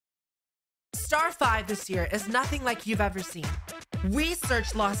Star 5 this year is nothing like you've ever seen. We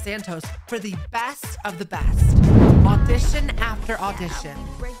searched Los Santos for the best of the best. Audition after audition.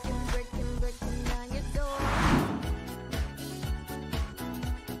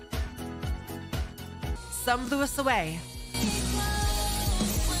 Some blew us away.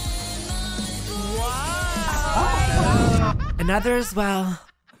 Wow. And others, well,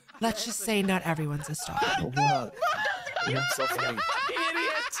 let's just say not everyone's a star. Wow. You're so funny.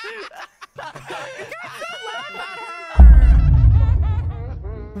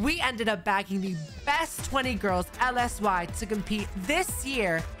 We ended up bagging the best 20 girls LSY to compete this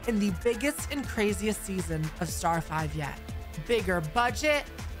year in the biggest and craziest season of Star 5 yet. Bigger budget,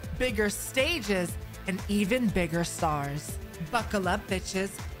 bigger stages, and even bigger stars. Buckle up,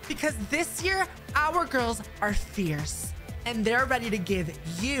 bitches, because this year, our girls are fierce, and they're ready to give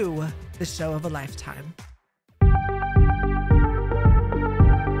you the show of a lifetime.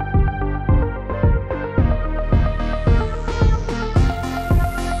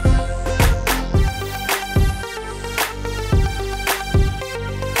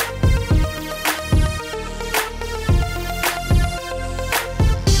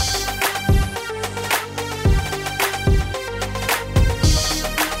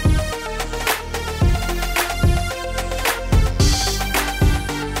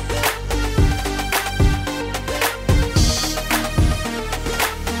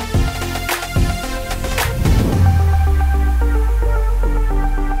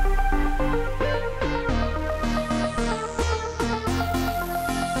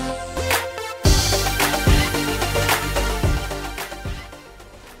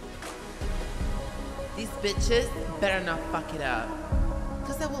 These bitches better not fuck it up,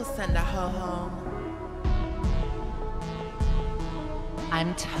 cause I will send a hoe home.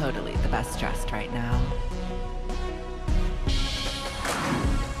 I'm totally the best dressed right now.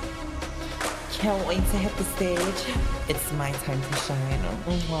 Can't wait to hit the stage. It's my time to shine.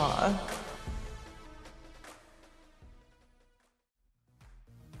 Mwah.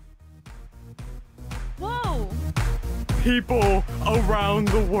 Whoa! People around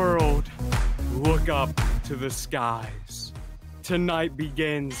the world, look up to the skies. Tonight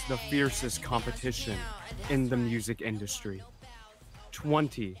begins the fiercest competition in the music industry.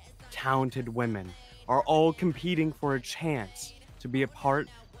 20 talented women are all competing for a chance to be a part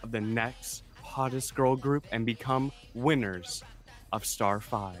of the next hottest girl group and become winners of Star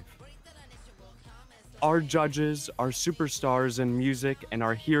 5. Our judges are superstars in music and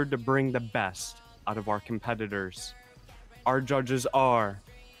are here to bring the best out of our competitors. Our judges are,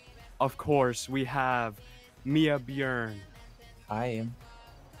 of course, we have Mia Björn. Hi.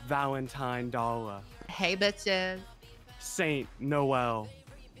 Valentine Dalla. Hey bitches. Saint Noel.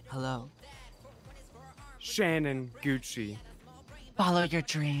 Hello. Shannon Gucci. Follow your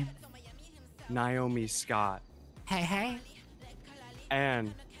dream. Naomi Scott. Hey, hey.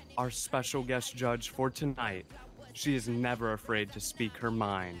 And our special guest judge for tonight. She is never afraid to speak her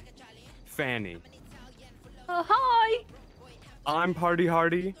mind. Fanny. Oh, hi! I'm Party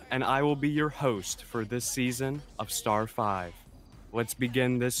Hardy, and I will be your host for this season of Star 5. Let's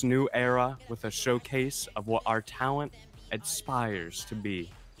begin this new era with a showcase of what our talent aspires to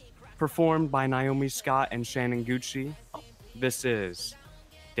be. Performed by Naomi Scott and Shannon Gucci, this is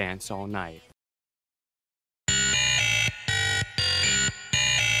Dance All Night.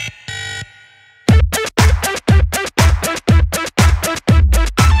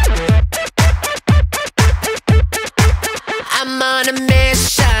 I'm on a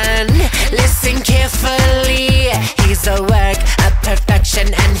mission, listen carefully. He's a work of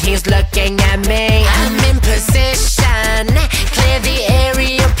perfection and he's looking at me. I'm in position, clear the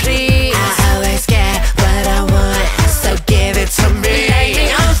area please. I always get what I want, so give it to me. Light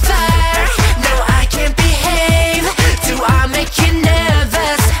me on fire, no I can't behave. Do I make you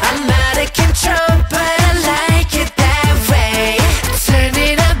nervous? I'm out of control, but I like it that way. Turn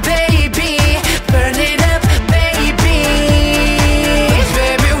it up baby, burn it up baby.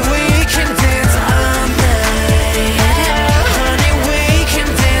 Baby we can dance all night. Honey we can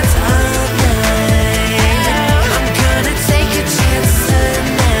dance all night.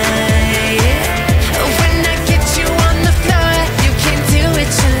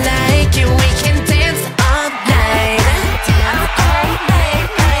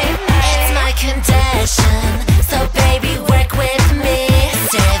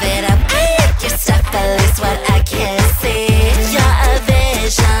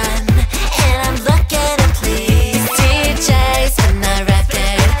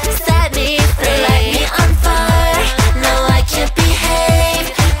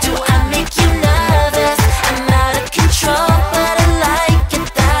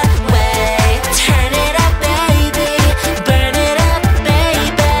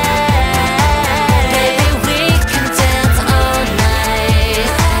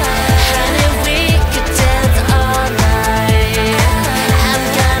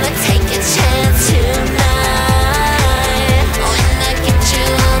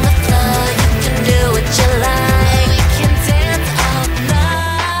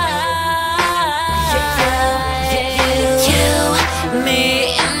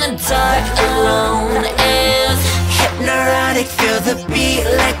 dark alone is hypnotic. Feel the beat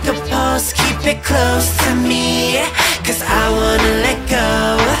like a pulse. Keep it close to me, cause I wanna let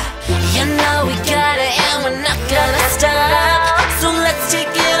go. You know we got it and we're not gonna stop. So let's take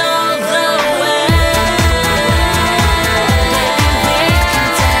it all the way.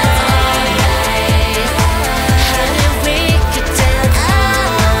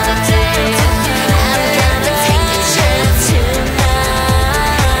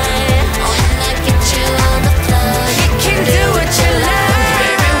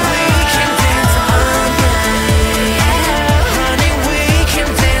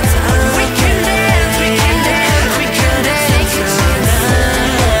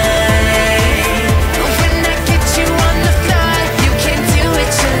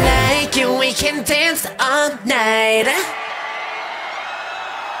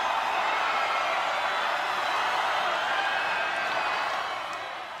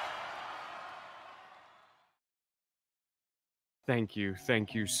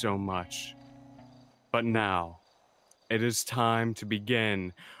 Thank you so much. But now, it is time to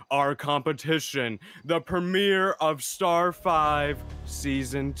begin our competition, the premiere of Star 5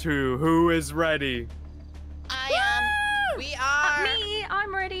 Season 2. Who is ready? I am. We are. Me,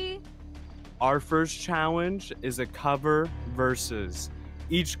 I'm ready. Our first challenge is a cover versus.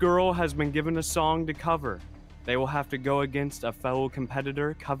 Each girl has been given a song to cover. They will have to go against a fellow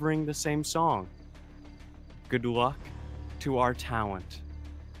competitor covering the same song. Good luck to our talent.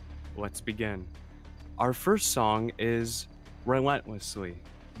 Let's begin. Our first song is Relentlessly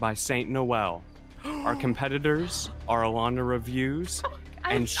by Saint Noel. Our competitors are Alana Reviews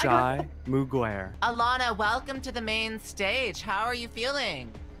and Shy Mugler. Alana, welcome to the main stage. How are you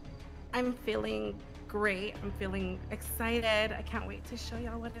feeling? I'm feeling great. I'm feeling excited. I can't wait to show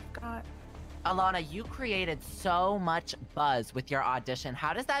y'all what I've got. Alana, you created so much buzz with your audition.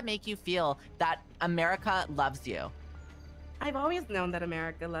 How does that make you feel that America loves you? I've always known that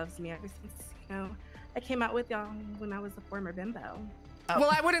America loves me ever since, I came out with y'all when I was a former bimbo. Oh. Well,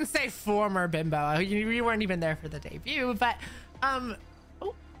 I wouldn't say former bimbo. You weren't even there for the debut, but yeah,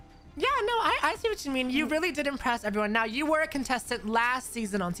 no, I see what you mean. You really did impress everyone. Now, you were a contestant last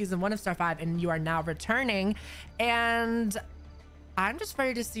season on season 1 of Star 5, and you are now returning. And I'm just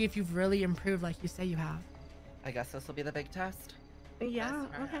ready to see if you've really improved like you say you have. I guess this will be the big test. Yeah,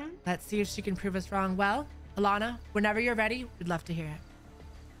 okay. Let's see if she can prove us wrong. Well, Alana, whenever you're ready, we'd love to hear it.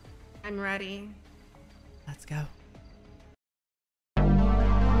 I'm ready. Let's go.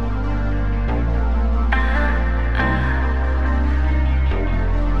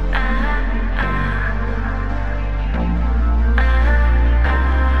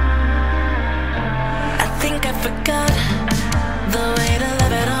 I think I forgot the way to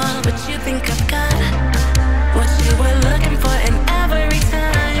love it all, but you think I've got what you were looking for, and every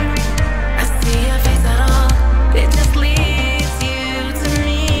time I see your face at all, it just leads you to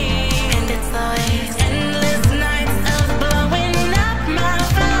me, and it's always endless nights of blowing up my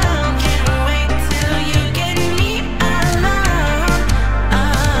phone. Can't wait till you get me alone.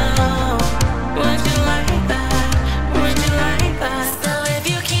 Oh, would you like that? Would you like that? So if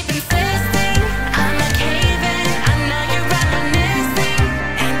you keep insisting, I'ma cave in. I know you're reminiscing,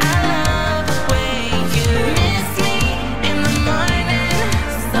 and I love the way you miss me in the morning.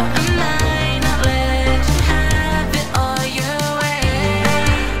 So I might not let you have it all your way.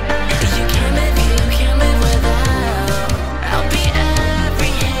 You can't live without. I'll be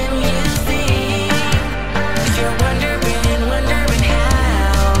every hymn you sing. You're wondering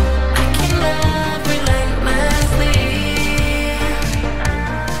how I can love relentlessly.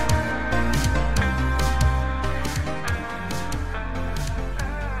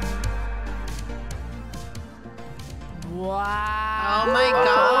 Wow. Oh my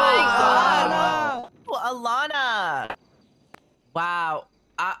God. Alana. Wow.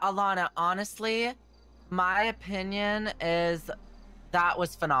 Alana, honestly, my opinion is that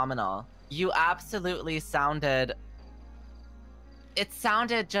was phenomenal. You absolutely sounded... It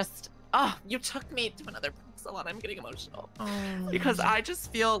sounded just... Oh, you took me to another place, Alana. I'm getting emotional. Because I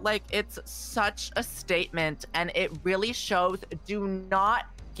just feel like it's such a statement, and it really shows, do not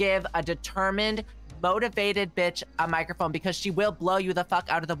give a determined, motivated bitch a microphone, because she will blow you the fuck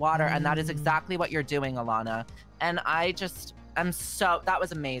out of the water, and that is exactly what you're doing, Alana. And I just, that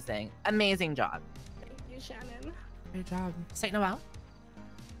was amazing. Amazing job. Thank you, Shannon. Great job. Saint Noel?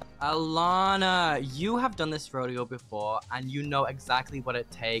 Alana, you have done this rodeo before, and you know exactly what it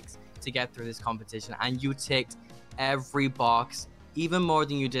takes to get through this competition, and you ticked every box, even more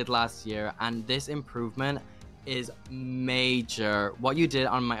than you did last year, and this improvement is major. What you did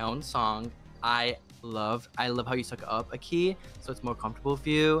on My Own Song, I loved. I love how you took it up a key, so it's more comfortable for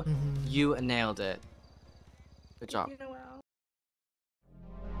you. You nailed it. Good job. You know, well.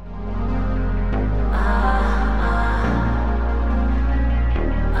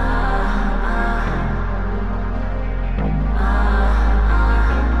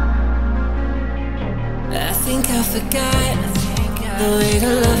 I think I forgot the way to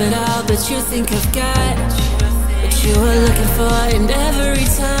love it all, but you think I've got what you were looking for, and every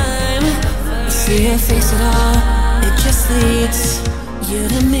time I see your face at all, it just leads you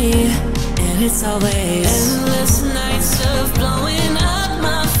to me, and it's always endless nights of blowing up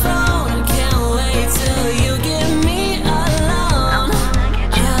my phone. Can't wait till you get me alone.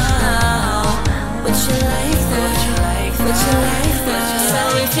 Oh, would you like that? Would you like that? So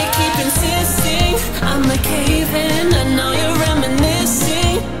if you keep insisting, I'ma cave in. I know you're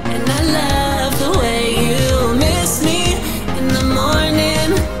reminiscing, and I love the way you miss me in the morning.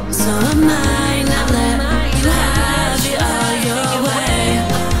 So am I. Now let you have it all your way.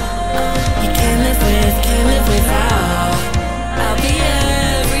 You can't live without. I'll be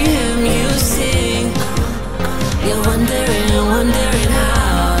every hymn you sing. You're wondering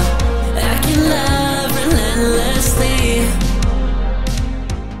how I can love relentlessly.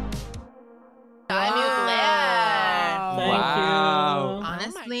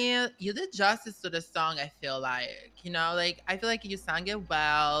 Honestly, you did justice to the song, I feel like. You know, like, I feel like you sang it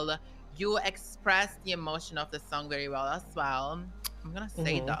well. You expressed the emotion of the song very well as well. I'm gonna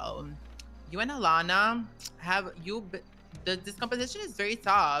say though, you and Alana this competition is very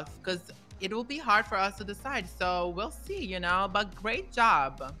tough because it will be hard for us to decide. So we'll see, you know, but great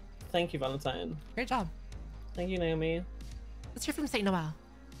job. Thank you, Valentine. Great job. Thank you, Naomi. Let's hear from Saint Noel.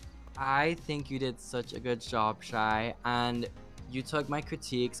 I think you did such a good job, Shy, and you took my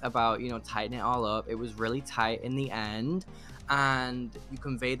critiques about, you know, tightening it all up. It was really tight in the end, and you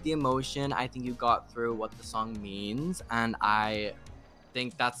conveyed the emotion. I think you got through what the song means, and I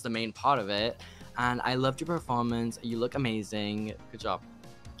think that's the main part of it. And I loved your performance. You look amazing. Good job.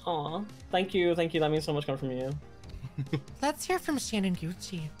 Aw, thank you. Thank you. That means so much coming from you. Let's hear from Shannon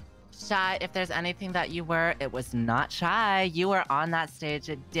Gucci. Shy, if there's anything that you were, it was not shy. You were on that stage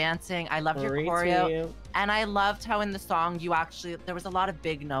dancing. I loved your choreo. And I loved how in the song there was a lot of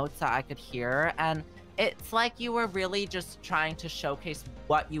big notes that I could hear. And it's like you were really just trying to showcase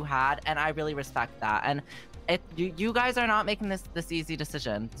what you had. And I really respect that. And you guys are not making this easy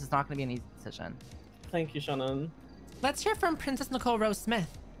decision. This is not going to be an easy decision. Thank you, Shannon. Let's hear from Princess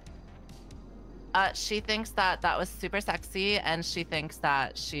Nicole-Smith. She thinks that was super sexy, and she thinks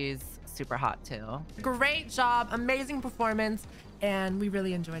that she's super hot too. Great job, amazing performance, and we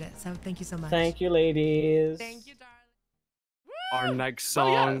really enjoyed it. So thank you so much. Thank you, ladies. Thank you, darling. Our next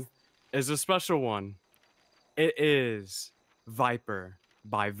song is a special one. It is Viper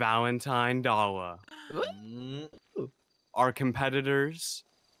by Valentine Dalla. Our competitors,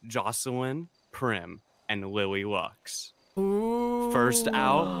 Jocelyn, Prim, and Lily Lux. Ooh. First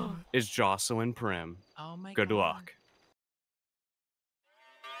out is Jocelyn Prim. Oh my Good luck.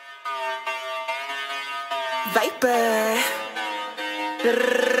 Viper.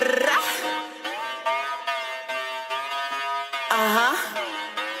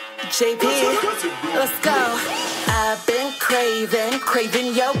 JP, let's go. I've been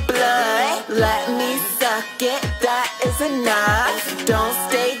craving your blood. Let me suck it, that is enough. Don't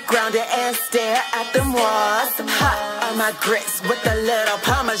stay grounded and stare at them walls. Hot on my grits with a little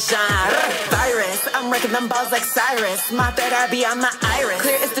Parmesan. Virus, I'm wrecking them balls like Cyrus. My better be on my iris.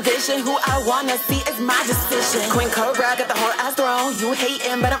 Clear is the vision, who I wanna see is my decision. Queen Cobra, got the whole ass throne. You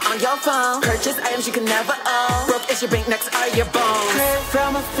hating, but I'm on your phone. Purchase items you can never own. Broke is your bank, next are your bones. Heard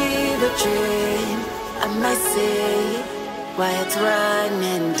from a fever dream, I might see why it's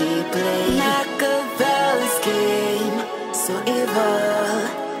running deeply. Machiavelli scheme, so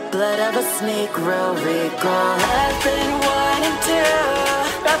evil. Blood of a snake, real recall. I've been wanting to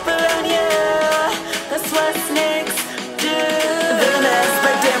wrap around you. That's what snakes do. Villainous,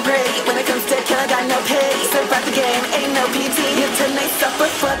 but damn pretty. When it comes to killing, got no pity. Survive the game, ain't no PT. You tonight suffer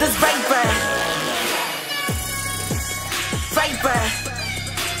for this Viper. Viper.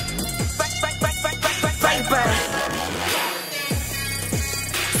 Viper.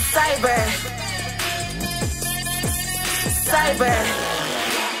 Cyber. Cyber.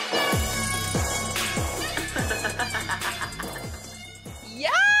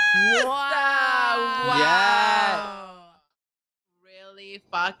 Yes! Wow. Yeah. Really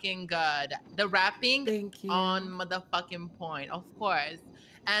fucking good. The rapping on motherfucking point, of course.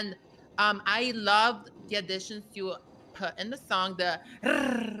 And I loved the additions you put in the song.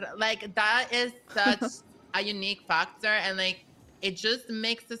 Like that is such a unique factor, and like it just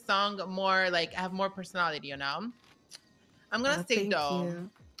makes the song more like have more personality, you know? I'm gonna say though,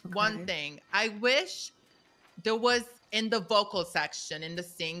 one thing. I wish there was in the vocal section, in the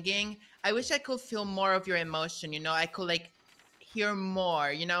singing, I wish I could feel more of your emotion, you know? I could like hear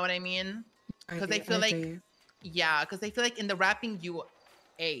more, you know what I mean? Because I feel like, yeah, because I feel like in the rapping you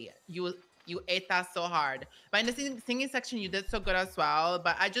ate that so hard. But in the singing section, you did so good as well.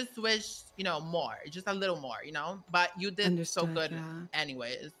 But I just wish, you know, more, just a little more, you know? But you did so good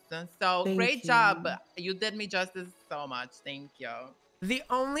anyways. So great job. You did me justice so much. Thank you. The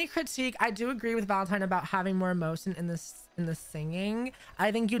only critique, I do agree with Valentine about having more emotion in the singing.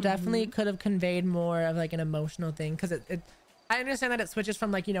 I think you definitely could have conveyed more of like an emotional thing, because I understand that it switches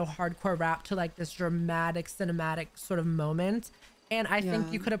from like, you know, hardcore rap to like this dramatic cinematic sort of moment, and I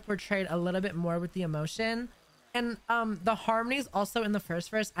think you could have portrayed a little bit more with the emotion. And the harmonies also in the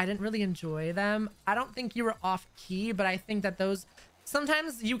first verse, I didn't really enjoy them. I don't think you were off key, but I think that those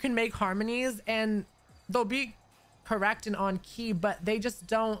sometimes you can make harmonies and they'll be correct and on key, but they just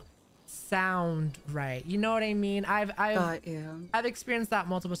don't sound right. You know what I mean? I've experienced that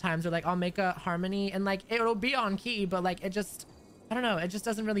multiple times where like I'll make a harmony and like it'll be on key, but like it just, I don't know, it just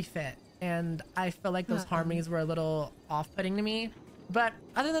doesn't really fit. And I feel like those harmonies were a little off-putting to me. But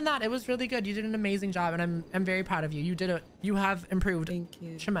other than that, it was really good. You did an amazing job, and I'm very proud of you. You have improved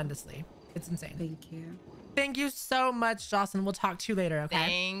tremendously. It's insane. Thank you. Thank you so much, Jocelyn. We'll talk to you later, okay?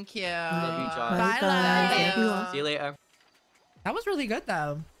 Thank you. Love you, Joss. Bye, love. See you later. That was really good,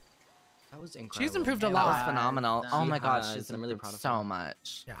 though. That was incredible. She's improved a That lot. was phenomenal. Oh my God, she's I'm really proud of so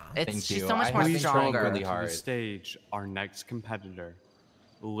much. Yeah. She's so much more stronger. Really hard. To the stage, our next competitor,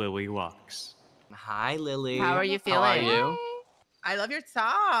 Lily Lux. Hi, Lily. How are you feeling? How are you? I love your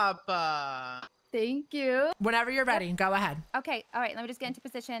top. Thank you. Whenever you're ready, go ahead. Okay, all right, let me just get into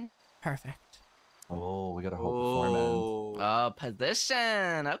position. Perfect. Oh, we got a whole performance. Oh,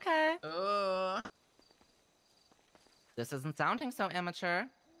 position. Okay. Oh. This isn't sounding so amateur.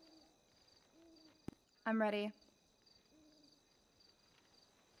 I'm ready.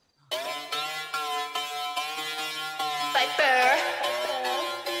 Viper.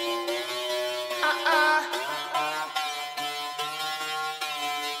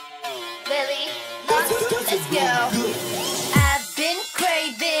 Lily, let's go. I've been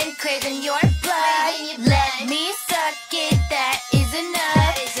craving your blood. Let me suck it, that is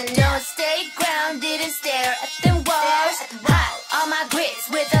enough. Don't stay grounded and stare at the walls. Hot on my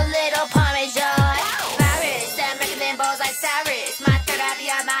grits with a little parmesan. Virus, I'm recommend balls like Cyrus. My third eye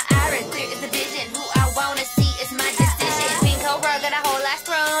beyond my iris. Clear is the vision. Who I wanna see is my decision. Pink Cobra got a whole ass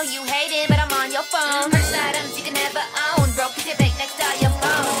throne. You hate it, but I'm on your phone. First items you can never own. Broke is your bank next to your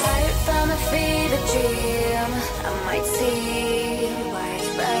phone. Right from a fever dream, I might see why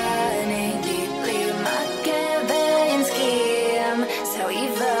it's burning deeply. Machiavellian scheme, so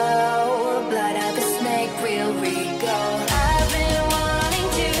evil. Blood of a snake, real regal. I've been wanting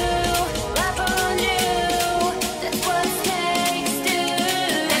to rap on you. That's what snakes do.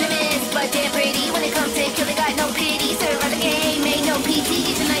 Venomous, but damn pretty. When it comes to kill, they got no pity. Serve on the game, ain't no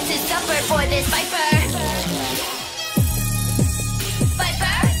PT. Tonight to suffer for this viper.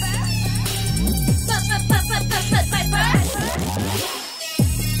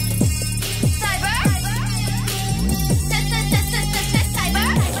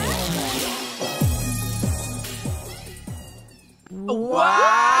 Wow!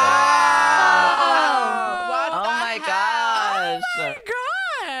 Oh my gosh! Oh my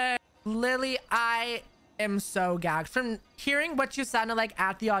God! Lily, I am so gagged. From hearing what you sounded like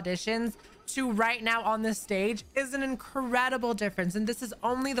at the auditions to right now on this stage is an incredible difference. And this is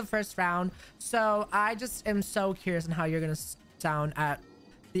only the first round. So I just am so curious on how you're going to sound at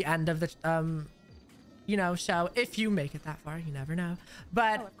the end of the, you know, show. If you make it that far, you never know.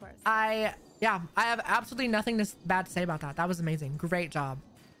 But of course. I have absolutely nothing bad to say about that. That was amazing. Great job.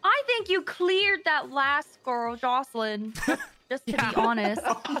 I think you cleared that last girl, Jocelyn. Just to be honest.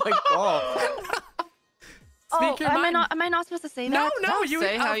 Oh my God. Speak your mind. Am I not supposed to say that? No, you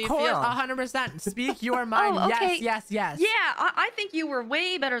say how of you course, feel. 100%. Speak your mind. okay. Yes. Yeah, I think you were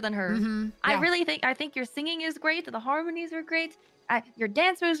way better than her. I think your singing is great. The harmonies are great. Your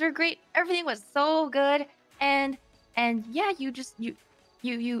dance moves are great. Everything was so good. And yeah, you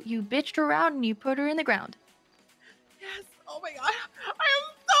bitched her out and you put her in the ground. Yes. Oh my God. I am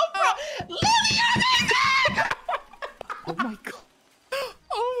so proud. Lily, you're amazing. Oh my God.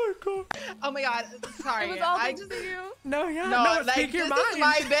 Oh my God. Oh my God. Sorry. It was all thanks to you. No, like speak your this mind. is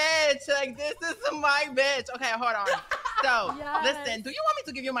my bitch. Like this is my bitch. Okay, hold on. So listen, do you want me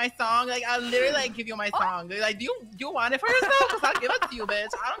to give you my song? Like I'll literally like give you my song. Like do you want it for yourself? Because I'll give it to you,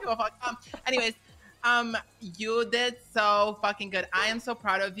 bitch. I don't give a fuck. Anyways, You did so fucking good. I am so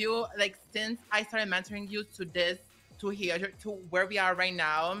proud of you. Like, since I started mentoring you to this, to here, to where we are right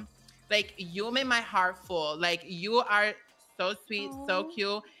now, like, you made my heart full. Like, you are so sweet, so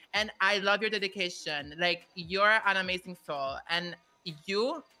cute, and I love your dedication. Like, you're an amazing soul, and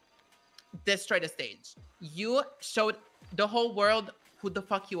you destroyed the stage. You showed the whole world who the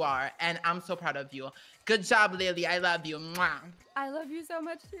fuck you are, and I'm so proud of you. Good job, Lily. I love you. Mwah. I love you so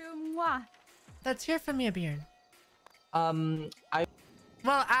much too. Mwah. Let's hear from you, Bjorn. I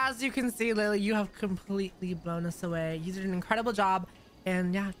Well, as you can see, Lily, you have completely blown us away. You did an incredible job.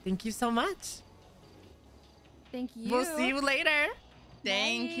 And yeah, thank you so much. Thank you. We'll see you later.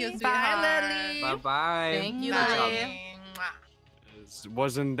 Thank you, sweetheart. Bye, Lily. Bye-bye. Thank you, Bye. Lily.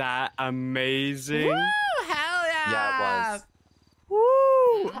 Wasn't that amazing? Woo! Hell yeah! Yeah, it was.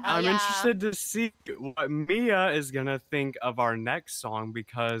 Woo! I'm yeah. interested to see what Mia is gonna think of our next song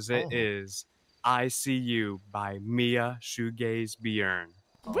because it is I See You by Mia Shoegaze Bjorn.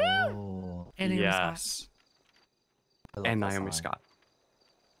 Oh. And Naomi Yes. I love And that Naomi song. Scott.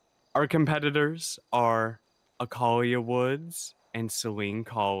 Our competitors are Akalia Woods and Celine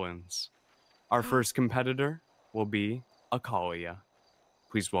Collins. Our first competitor will be Akalia.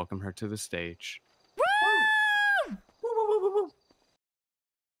 Please welcome her to the stage.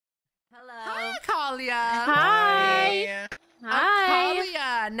 Hi, Akalia. Hi. Hi.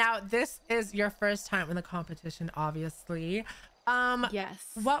 Akalia. Now, this is your first time in the competition, obviously. Yes.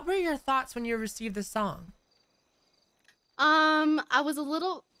 What were your thoughts when you received the song? I was a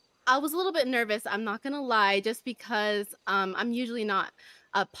little bit nervous, I'm not gonna lie, just because I'm usually not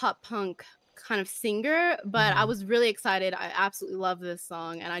a pop punk kind of singer, but I was really excited. I absolutely love this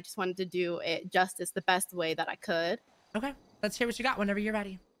song, and I just wanted to do it justice the best way that I could. Okay, let's hear what you got whenever you're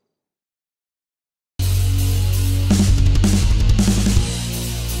ready.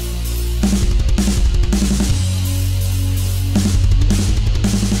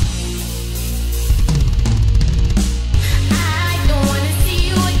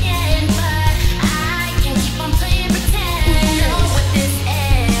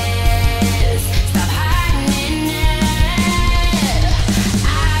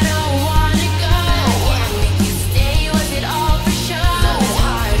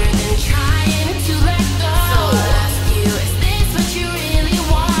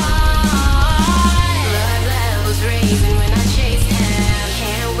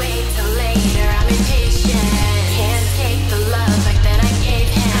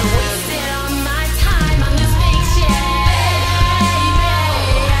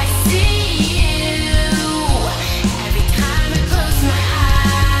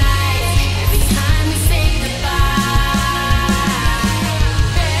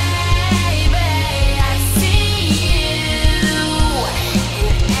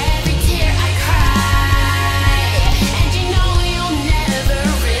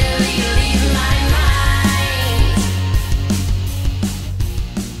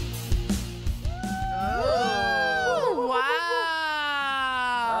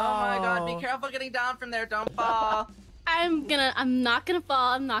 down from there. Don't fall. I'm not gonna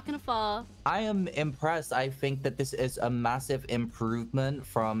fall. I'm not gonna fall. I am impressed. I think that this is a massive improvement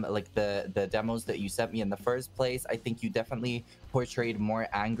from like the demos that you sent me in the first place. I think you definitely portrayed more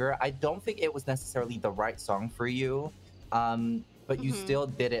anger. I don't think it was necessarily the right song for you. But you still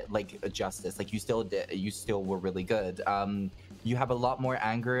did it like justice. Like you still were really good. You have a lot more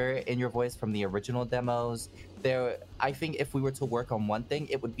anger in your voice from the original demos. I think if we were to work on one thing,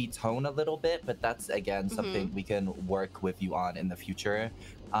 it would be tone a little bit, but that's again something we can work with you on in the future.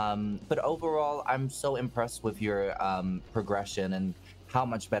 But overall, I'm so impressed with your progression and how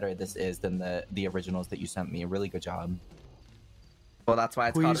much better this is than the originals that you sent me. A really good job. Well, that's why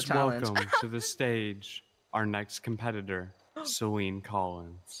it's called a Please challenge. welcome to the stage our next competitor, Celine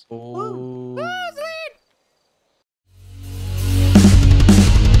Collins. Oh.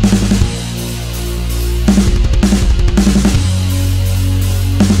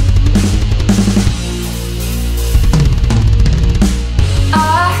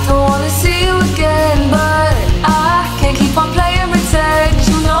 I don't wanna see you again, but I can't keep on playing pretend.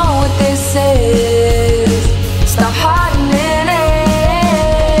 You know what this is. Stop hiding in it.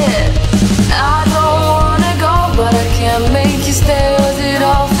 I don't wanna go, but I can't make you stay. Was it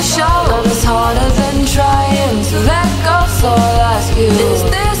all for show? Love is harder than trying to let go, so I'll ask you, is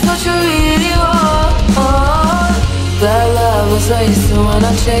this what you really want? That love was wasted when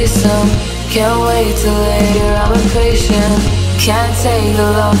I chased them. Can't wait till later, I'm impatient. Can't take the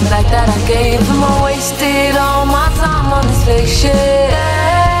love back that I gave him. I wasted all my time on this fake shit.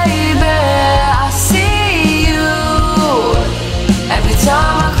 Baby, I see you every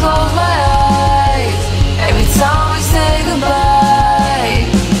time I close my eyes.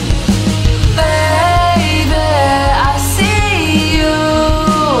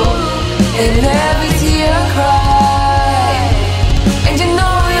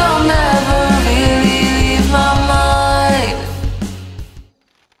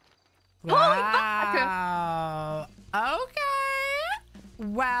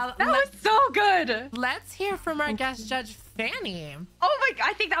 Well, that was so good. Let's hear from our guest judge, Fanny. Oh my!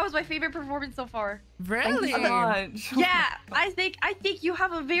 I think that was my favorite performance so far. Really? Yeah, I think you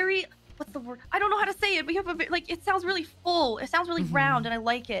have a very, what's the word? I don't know how to say it, but you have a like, it sounds really full. It sounds really round, and I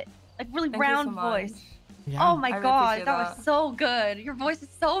like it. Like really Thank you so round much. voice. Yeah. Oh my I really god, appreciate that was so good. Your voice is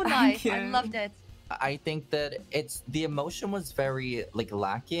so nice. I loved it. I think that the emotion was very like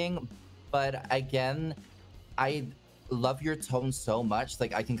lacking, but again, I love your tone so much.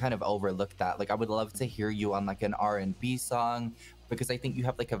 Like I can kind of overlook that. Like I would love to hear you on like an R&B song, because I think you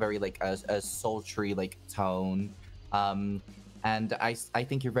have like a very like a sultry like tone, and I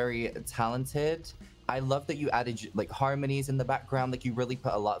think you're very talented. I love that you added like harmonies in the background. Like you really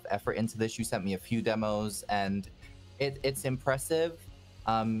put a lot of effort into this. You sent me a few demos, and it's impressive.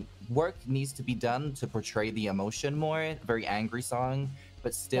 Work needs to be done to portray the emotion more. Very angry song,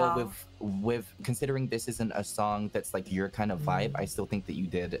 but still with considering this isn't a song that's like your kind of vibe, I still think that you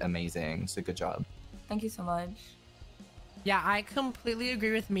did amazing. So good job. Thank you so much. Yeah, I completely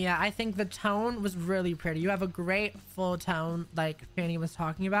agree with Mia. I think the tone was really pretty. You have a great full tone, like Fanny was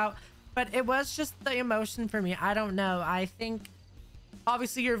talking about, but it was just the emotion for me. I don't know. I think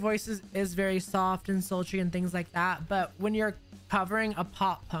obviously your voice is very soft and sultry and things like that, but when you're covering a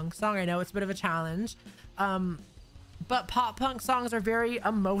pop punk song, I know it's a bit of a challenge, but pop punk songs are very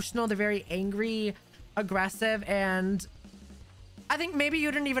emotional. They're very angry, aggressive, and I think maybe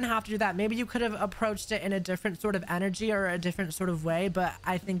you didn't even have to do that. Maybe you could have approached it in a different sort of energy or a different sort of way, but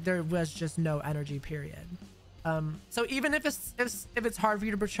I think there was just no energy, period. So even if it's hard for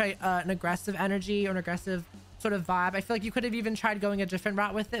you to portray an aggressive energy or an aggressive sort of vibe, I feel like you could have even tried going a different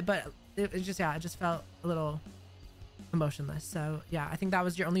route with it, but it just felt a little emotionless. So yeah, I think that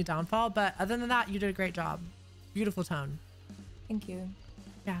was your only downfall, but other than that, you did a great job. Beautiful tone. Thank you.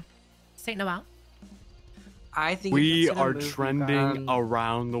 Yeah. Saint Noel. I think we it's are gonna move trending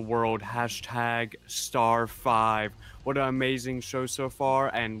around the world. Hashtag #5. What an amazing show so far,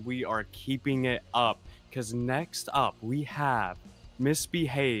 and we are keeping it up, because next up we have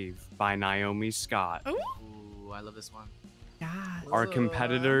Misbehave by Naomi Scott. Ooh, I love this one. Yeah. Our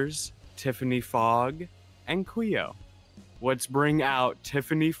competitors, Tiffany Fogg and Cleo. Let's bring out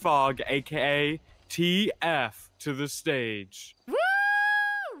Tiffany Fogg, aka TF, to the stage. Woo!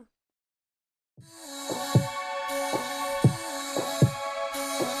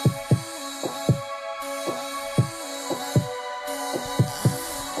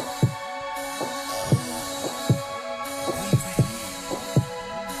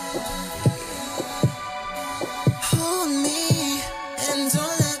 Hold me and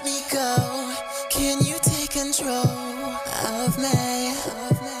don't let me go. Can you take control of me?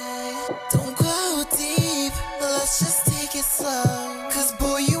 Don't go deep, let's just take it slow. Cause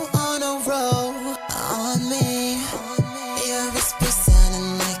boy, you on a roll on me. Your whisper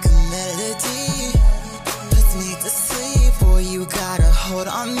sounding like a melody puts me to sleep. Boy, you got a hold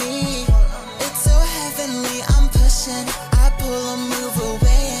on me. It's so heavenly, I'm pushing. I pull a move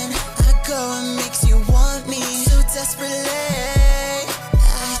away and I go and makes you want me so desperately.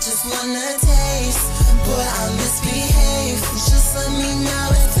 I just wanna taste, boy, I'll misbehave. Just let me know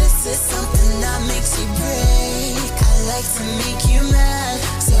if this is something that makes you break. I like to make you mad,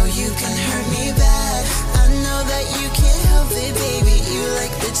 so you can hurt me bad. I know that you can't help it, baby, you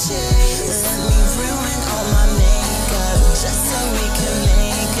like the chase. Let me ruin all my makeup, just so we can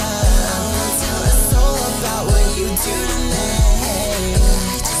make up. I won't tell a soul about what you do to me.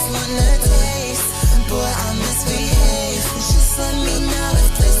 I just wanna taste, boy, I'll misbehave. Just let me know if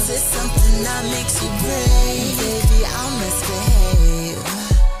this is something that makes you brave. Baby, I'll misbehave.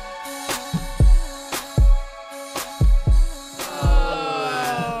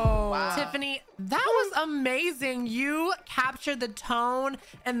 Tiffany, that was amazing. You captured the tone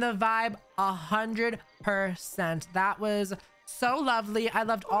and the vibe 100%. That was so lovely. I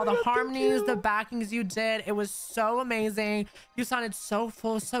loved all the harmonies, the backings you did. It was so amazing. You sounded so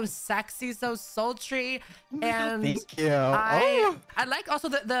full, so sexy, so sultry. And Thank you. I like also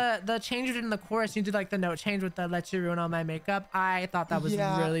the change you did in the chorus. You did like the note change with the "Let You Ruin All My Makeup." I thought that was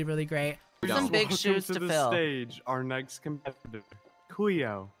really, really great. Some big Welcome shoes to to the fill. stage, our next competitor,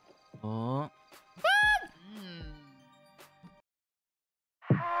 Cleo. Oh.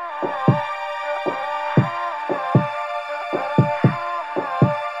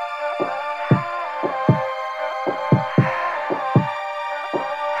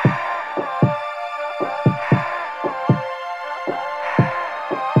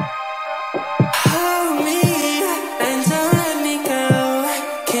 Hold me and don't let me go.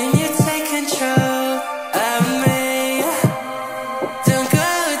 Can you take control of me? Don't go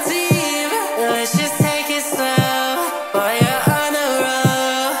deep, let's just take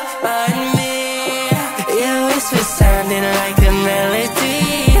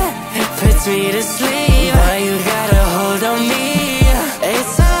puts me to sleep. Why you got a hold on me?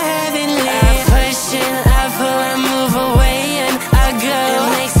 It's so heavenly. I push and I pull and move away and I go. It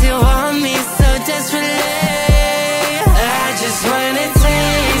makes you want me so desperately. I just wanna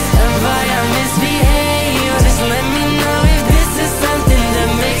taste and boy I misbehave. Just let me know if this is something that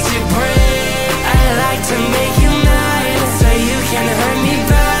makes you break. I like to make you mine so you can hurt me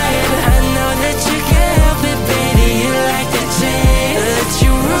bad. I know that you can't help it, baby. You like the chase that you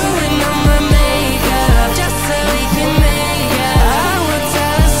ruin all my makeup just so we can make up. I will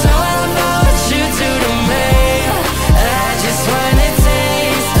tell a soul about what you do to me. I just wanna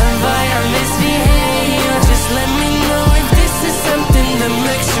taste and boy I misbehave. Just let me know if this is something that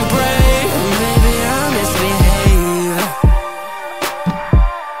makes you break. Maybe I'll misbehave.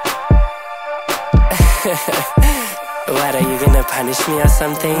 What, are you gonna punish me or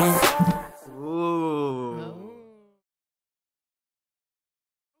something?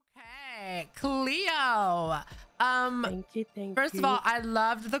 Okay, Cleo. Thank you. First of all, I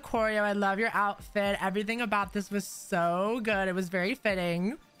loved the choreo. I love your outfit. Everything about this was so good. It was very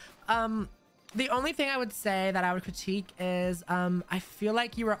fitting. The only thing I would say that I would critique is I feel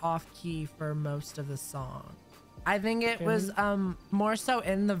like you were off key for most of the song. I think it was more so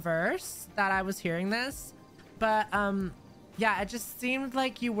in the verse that I was hearing this, but yeah, it just seemed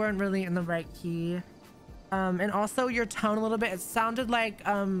like you weren't really in the right key. And also your tone a little bit, it sounded like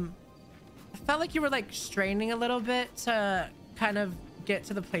I felt like you were like straining a little bit to kind of get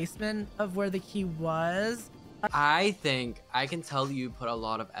to the placement of where the key was. I think I can tell you put a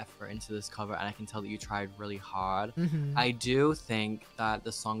lot of effort into this cover, and I can tell that you tried really hard. I do think that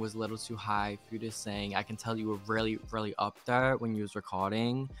the song was a little too high for you to sing. I can tell you were really, really up there when you was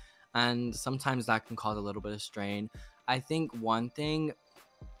recording, and sometimes that can cause a little bit of strain. I think one thing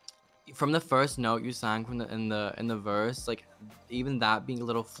from the first note you sang from in the verse, like even that being a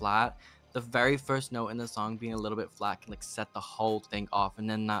little flat, the very first note in the song being a little bit flat can like set the whole thing off, and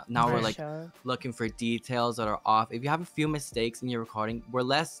then now we're like looking for details that are off. If you have a few mistakes in your recording, we're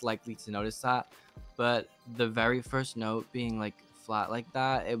less likely to notice that, but the very first note being like flat like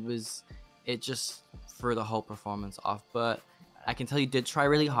that, it just threw the whole performance off. But I can tell you did try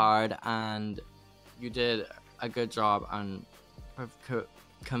really hard, and you did a good job on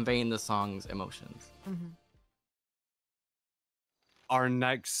conveying the song's emotions. Our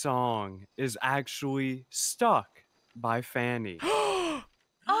next song is actually Stuck by Fanny. Oh,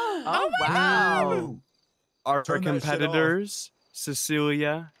 wow. Our Turn that shit competitors,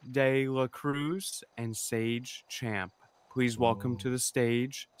 Cecilia De La Cruz and Sage Champ. Please welcome to the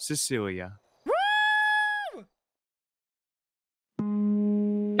stage, Cecilia.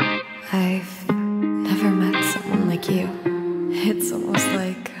 I've never met someone like you. It's almost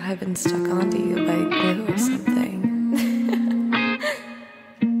like I've been stuck onto you by glue or something.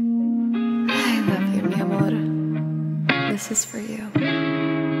 I love you, mi amor. This is for you.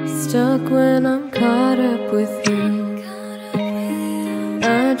 Stuck when I'm caught up with you.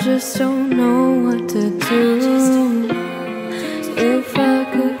 I just don't know what to do. If I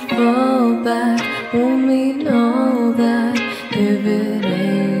could fall back, won't mean all that if it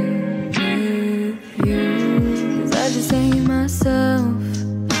ain't with you. 'Cause I just ain't myself.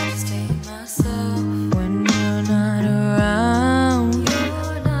 When you're not around.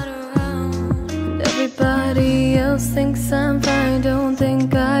 And everybody else thinks I'm fine. Don't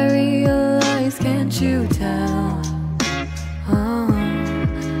think I realize, can't you tell? Oh,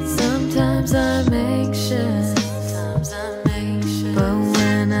 sometimes I'm anxious. But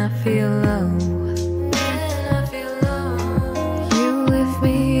when I feel low, you lift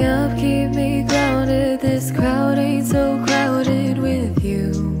me up, keep me grounded. This crowd ain't so crowded with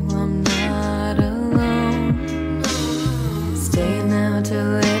you. I'm not alone. Staying out till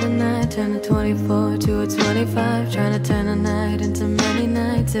late at night, turn a 24 to a 25. Trying to turn a night into many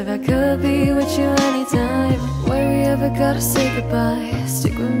nights. If I could be with you anytime, where we ever gotta say goodbye.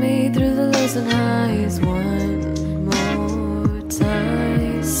 Stick with me through the lows and highs. One more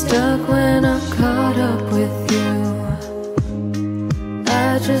time. Stuck when I'm caught up with you.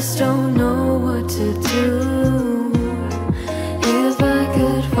 I just don't know what to do. If I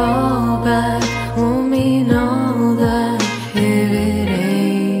could fall back, won't mean all that if it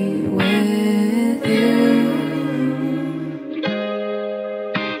ain't with you.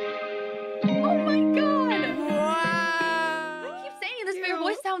 Oh my god! I keep saying this, but your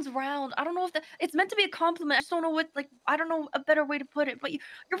voice sounds round. I don't know if it's meant to be a compliment. I just don't know what, like, I don't know a better way to put it. But your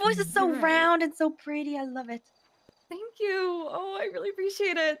voice is so round and so pretty. I love it. Thank you. Oh, I really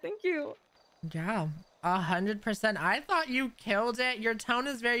appreciate it. Thank you. Yeah, 100%. I thought you killed it. Your tone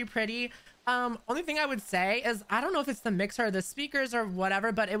is very pretty. Only thing I would say is I don't know if it's the mixer or the speakers or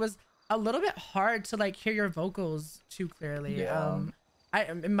whatever, but it was a little bit hard to like hear your vocals too clearly. Yeah.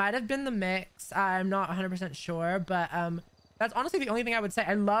 It might have been the mix. I'm not 100% sure, but that's honestly the only thing I would say.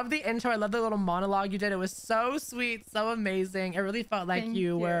 I love the intro. I love the little monologue you did. It was so sweet, so amazing. It really felt like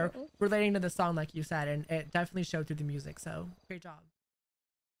you were relating to the song, like you said, and it definitely showed through the music. So great job.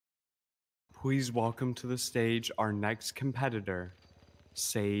 Please welcome to the stage our next competitor,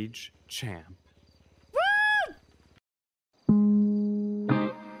 Sage Champ.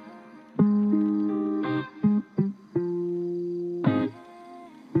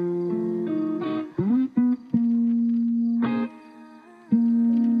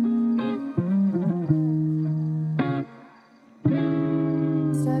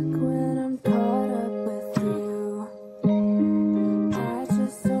 Stuck when I'm caught up with you. I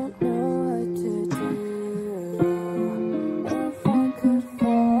just don't know what to do. If I could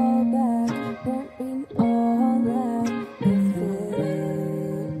fall back, won't mean all that if it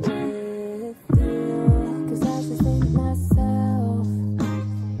ain't with you. 'Cause I just think myself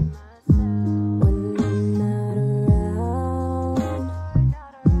when I'm not around.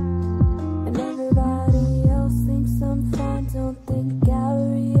 And everybody else thinks I'm fine, don't think I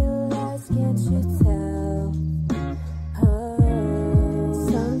realize, can't you tell? Oh,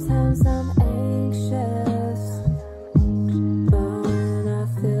 sometimes I'm anxious, but when I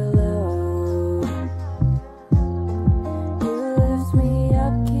feel low, you lift me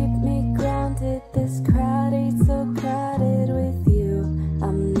up, keep me grounded. This crowd ain't so crowded with you.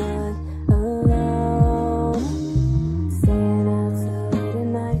 I'm not alone. Staying out till late at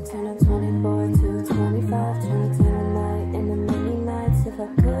night, turning 24 to 25, trying to turn a night into many nights. If I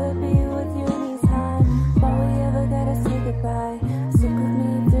could be with you anytime, why we ever gotta say goodbye? Stick with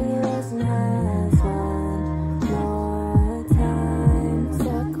me through the lows and highs one more time.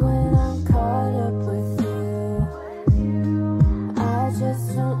 Stuck when I'm caught up with you. I just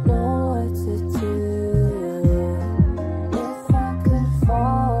don't know what to do. If I could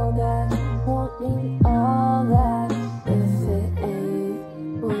fall back, won't mean all that if it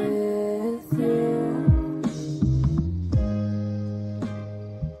ain't with you.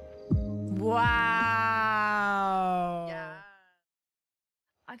 Wow.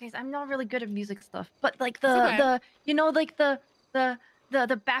 Okay, so I'm not really good at music stuff, but like It's okay. the you know like the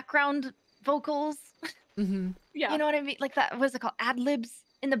background vocals. Yeah. You know what I mean? Like that, what's it called? Ad libs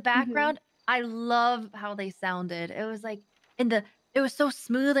in the background. I love how they sounded. It was like it was so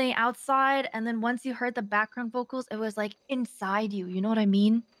smoothing outside, and then once you heard the background vocals, it was like inside you. You know what I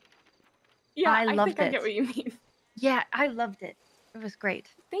mean? Yeah, I I loved think I it. get what you mean. Yeah, I loved it. It was great.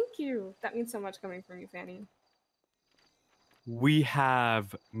 Thank you. That means so much coming from you, Fanny. We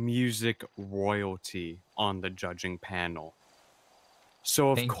have music royalty on the judging panel. So,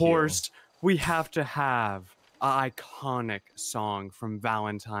 of Thank you. course, we have to have an iconic song from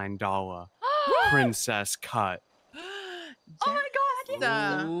Valentine Dalla, Princess Cut. Oh my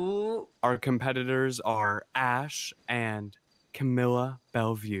god! Ooh. Our competitors are Ash and Camilla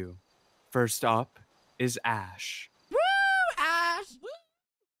Bellevue. First up is Ash. Woo, Ash!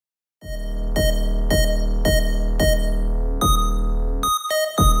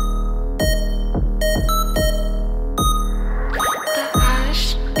 The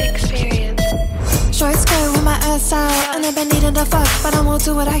Ash Experience. Short skirt with my ass out, and I've been needing to fuck, but I won't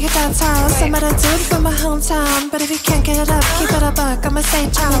do it at your dad's house. I met a dude from my hometown, but if you can't get it up, keep it a buck. I'ma say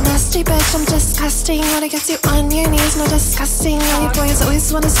I'm a nasty bitch, I'm disgusting. When it gets you on your knees, no disgusting. All you boys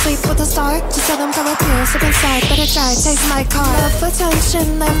always wanna sleep with a star. Just let them come up here, slip inside, better try, take my car. Love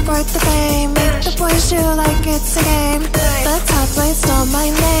attention, I'm worth the fame. Make the boys do like it's a game. The top lights know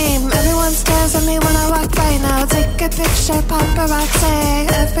my name. Everyone stares at me when I walk by now. Take a picture, paparazzi.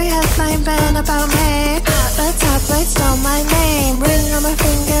 Every headline been about me. The top lights know my name. Ring on my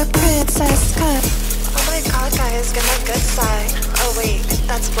finger, Princess Cut. Oh my god, guys, get my good side. Oh wait,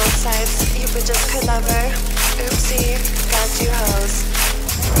 that's both sides. You bitches could never. Oopsie, got you hoes.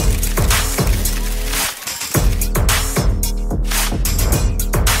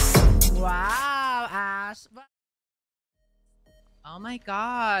 Wow, Ash. Oh my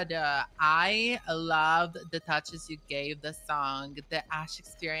god, I loved the touches you gave the song, the Ash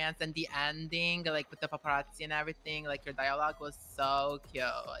experience and the ending, like with the paparazzi and everything. Like your dialogue was so cute.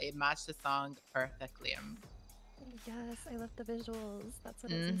 It matched the song perfectly. Yes, I love the visuals. That's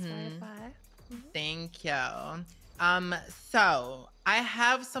what it's inspired by. Thank you. So I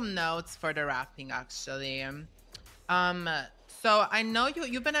have some notes for the rapping actually. So I know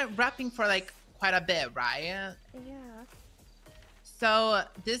you've been rapping for like quite a bit, right? Yeah. So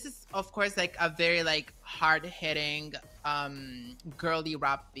this is of course like a very like hard-hitting girly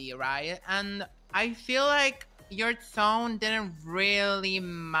rap beat, right? And I feel like your tone didn't really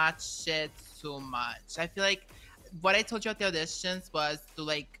match it too much. I feel like what I told you at the auditions was to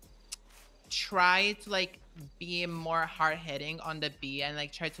like try to like be more hard hitting on the beat and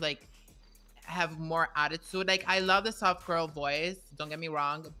like try to like have more attitude. Like I love the soft girl voice, don't get me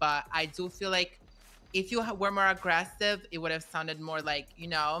wrong, but I do feel like if you were more aggressive, it would have sounded more like, you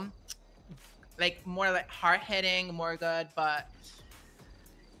know, like more like hard hitting, more good. But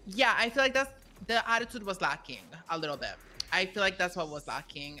yeah, I feel like the attitude was lacking a little bit. I feel like that's what was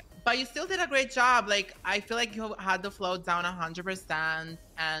lacking. But you still did a great job. Like, I feel like you had the flow down 100%.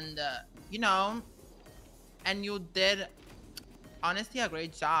 And, you know, and you did, honestly, a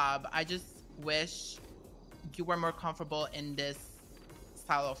great job. I just wish you were more comfortable in this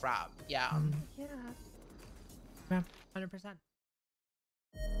style of rap. Yeah. Yeah. 100%.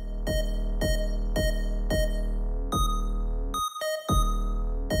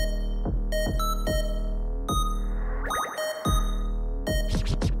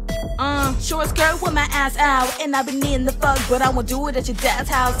 Short skirt with my ass out, and I've been needing the fuck, but I won't do it at your dad's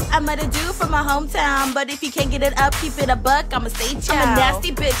house. I met a dude from my hometown, but if you can't get it up, keep it a buck, I'ma stay child. I'm a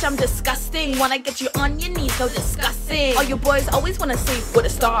nasty bitch, I'm disgusting. Wanna get you on your knees, so disgusting. All your boys always wanna sleep with a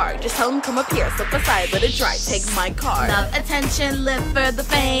star. Just tell them come up here, step aside, let it dry, take my car. Love attention, live for the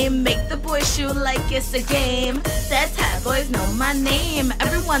fame, make the boys shoot like it's a game. The tabloids know my name,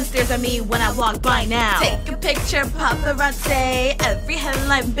 everyone stares at me when I walk by now. Take a picture, paparazzi, every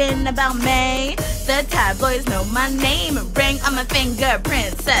headline been about me. The tabloids know my name, ring on my finger,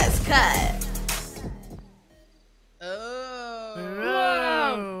 princess cut. Oh,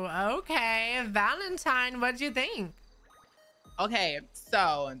 okay. Valentine, what'd you think? Okay,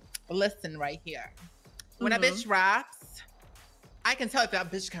 so listen right here. When a bitch raps, I can tell if that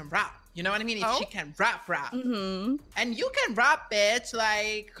bitch can rap. You know what I mean? If she can rap. And you can rap, bitch.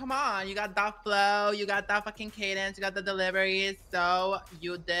 Like, come on. You got that flow. You got that fucking cadence. You got the delivery. So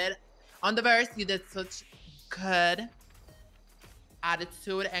you did, on the verse, you did such good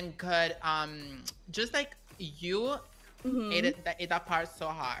attitude and good, just like you ate that part so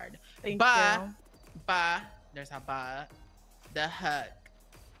hard. But there's a but. The hook.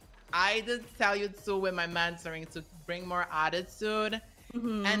 I did tell you to with my mentoring to bring more attitude.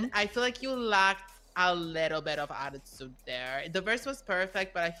 And I feel like you lacked a little bit of attitude there. The verse was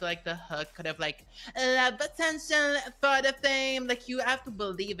perfect, but I feel like the hook could have like love attention for the fame. Like you have to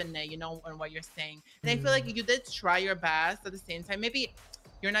believe in it, you know, on what you're saying. And I feel like you did try your best at the same time. Maybe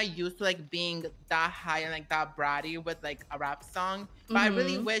you're not used to like being that high and like that bratty with like a rap song. But I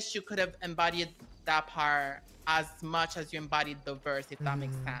really wish you could have embodied that part as much as you embodied the verse, if that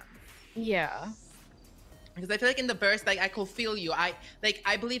makes sense. Yeah. Because I feel like in the verse, like I could feel you. I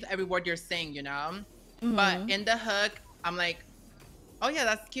believe every word you're saying, you know? But in the hook, I'm like, oh yeah,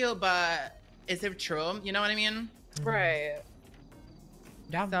 that's cute, but is it true? You know what I mean? Right.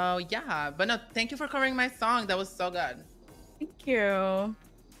 Yeah. So yeah, but no, thank you for covering my song. That was so good. Thank you.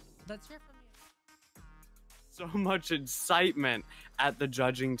 Let's hear from you. So much excitement at the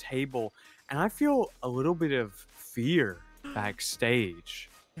judging table, and I feel a little bit of fear backstage.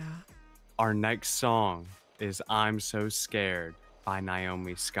 Yeah. Our next song is I'm So Scared by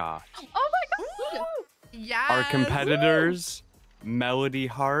Naomi Scott. Oh my god! Yeah. Our competitors, Melody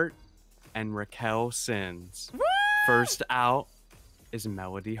Hart and Raquel Sins. Woo! First out is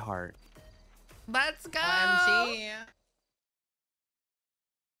Melody Hart. Let's go. OMG.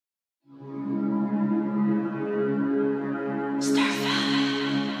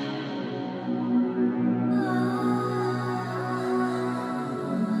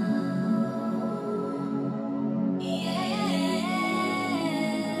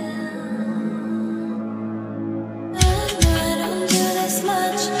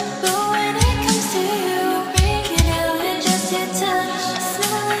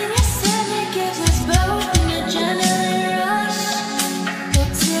 Gives us both an adrenaline rush.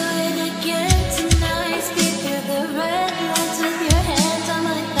 We'll do it again.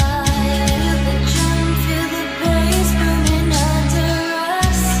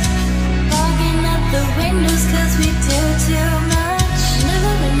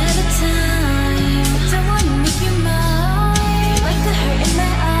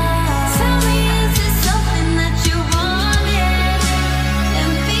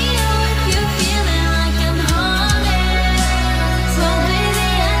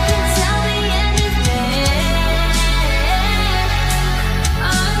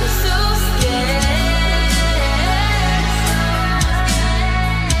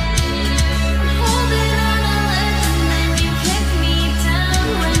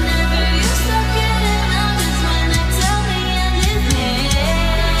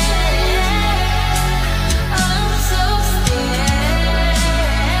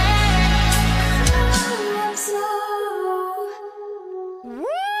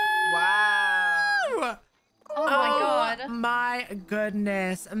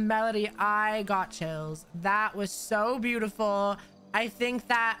 goodness, Melody, I got chills. That was so beautiful. I think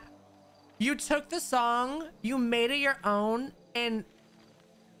that you took the song, you made it your own, and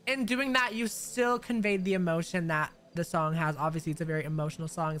in doing that, you still conveyed the emotion that the song has. Obviously, it's a very emotional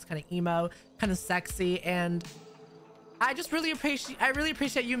song. It's kind of emo, kind of sexy, and I really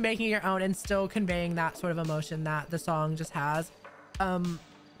appreciate you making it your own and still conveying that sort of emotion that the song just has.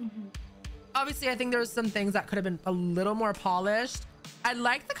 Obviously, I think there's some things that could have been a little more polished. I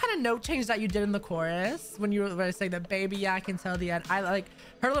like the kind of note change that you did in the chorus when you were saying that, baby, yeah, I can tell the end. I like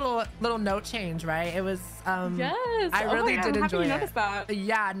her little note change, right? It was yes. I really did enjoy I'm happy you it. noticed that.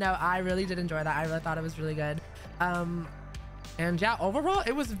 Yeah, no, I really did enjoy that. I really thought it was really good. And yeah, overall,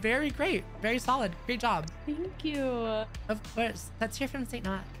 it was very great, very solid. Great job. Thank you. Of course. Let's hear from Saint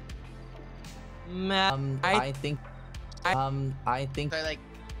Not. I think I like.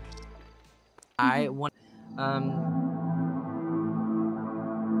 I want.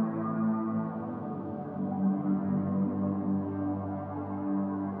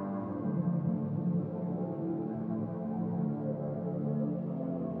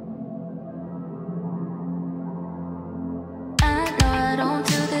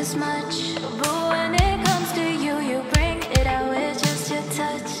 Much, but when it comes to you, you bring it out with just your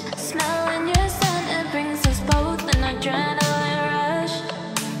touch. Smelling your scent, it brings us both an adrenaline rush.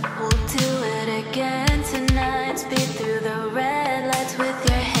 We'll do it again tonight. Speed through the red lights with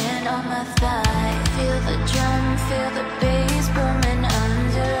your hand on my thigh. Feel the drum, feel the bass booming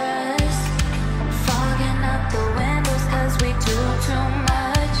under us. Fogging up the windows 'cause we do too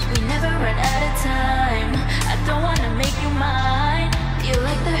much. We never run out of time. I don't wanna make you mine. You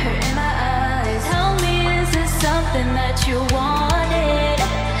like the hurt in my eyes. Tell me, is this something that you wanted?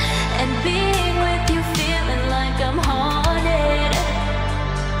 And being with you, feeling like I'm haunted.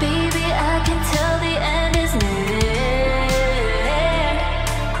 Baby, I can tell the end is near.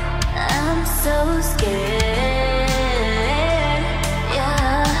 I'm so scared,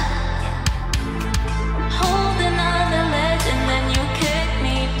 yeah. Holding on the ledge and then you kick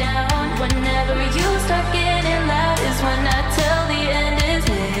me down. Whenever you start getting loud is when I tell the end.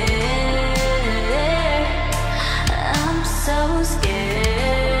 So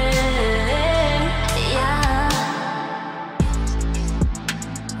scared, yeah.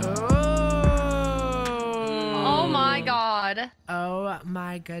 Oh my god. Oh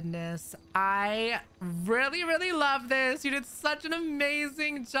my goodness. I really love this. You did such an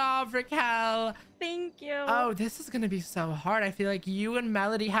amazing job, Raquel. Thank you. Oh, this is gonna be so hard. I feel like you and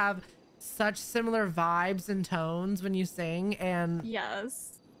Melody have such similar vibes and tones when you sing, and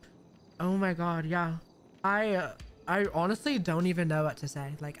yes. Oh my god, yeah. I honestly don't even know what to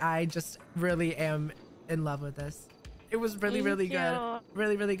say. Like, I just really am in love with this. It was really good.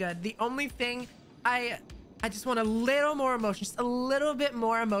 Really good. The only thing I just want a little more emotion, just a little bit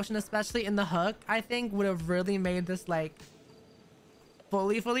more emotion, especially in the hook, I think would have really made this like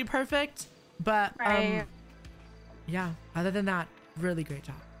fully perfect. But yeah, other than that, really great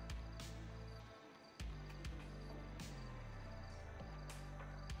job.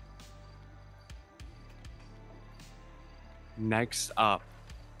 Next up,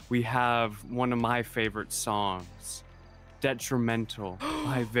 we have one of my favorite songs, Detrimental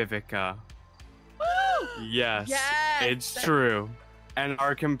by Vivica. Yes, it's true. And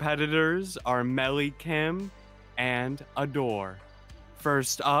our competitors are Melly Kim and Adore.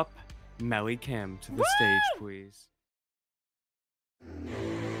 First up, Melly Kim to the stage, please.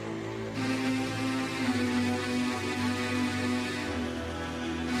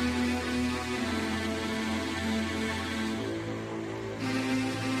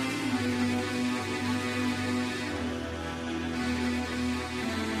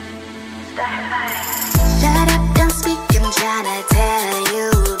 Shut up, don't speak, I'm tryna tell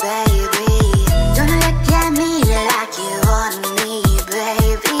you, baby. Don't look at me like you want me,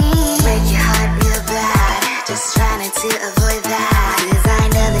 baby. Break your heart real bad, just trying to avoid that. 'Cause I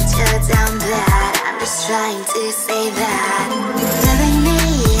know that you're down bad, I'm just trying to say that. Loving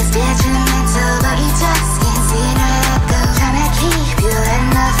me is detrimental, but you just can't see no let go. Tryna keep you and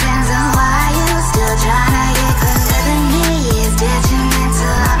my friends on why you still tryna get close. Loving me is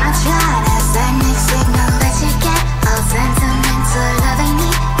detrimental, I'm not trying to send mixed signal, but you get all sentimental. Loving me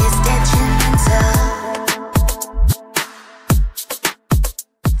is detrimental.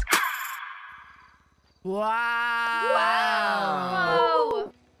 Wow.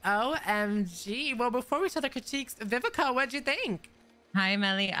 OMG. Well, before we start the critiques, Vivica, what'd you think? Hi,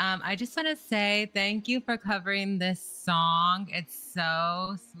 Melly. I just want to say thank you for covering this song. It's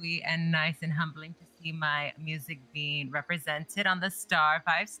so sweet and nice and humbling to see my music being represented on the Star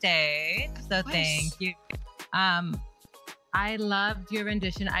 5 stage. So thank you. I loved your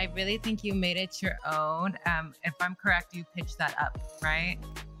rendition. I really think you made it your own. If I'm correct, you pitched that up, right?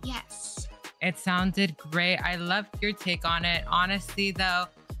 Yes. It sounded great. I loved your take on it. Honestly, though,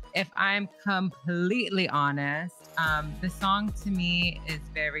 if I'm completely honest, the song to me is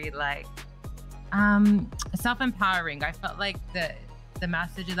very like self-empowering. I felt like the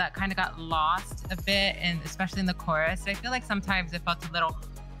message of that kind of got lost a bit, and especially in the chorus. I feel like sometimes it felt a little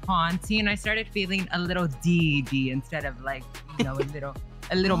haunting. I started feeling a little DD instead of like, you know,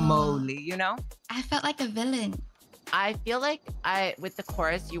 a little moly, you know? I felt like a villain. I feel like with the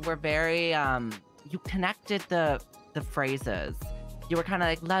chorus, you were very you connected the phrases. You were kind of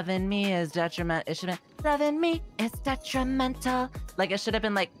like, loving me is detrimental. It should have been, loving me is detrimental. Like, it should have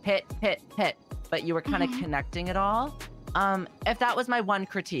been like, hit, hit, hit. But you were kind of connecting it all. If that was my one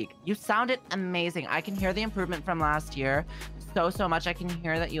critique, you sounded amazing. I can hear the improvement from last year so much. I can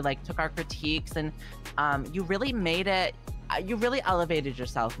hear that you like took our critiques and you really made it, you really elevated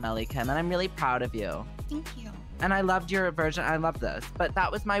yourself, Melly Kim, and I'm really proud of you. Thank you. And I loved your version. I love this. But that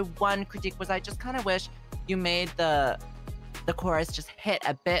was my one critique, was I just kind of wish you made the chorus just hit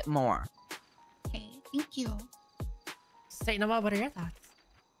a bit more. Okay, thank you. Say no more. What are your thoughts?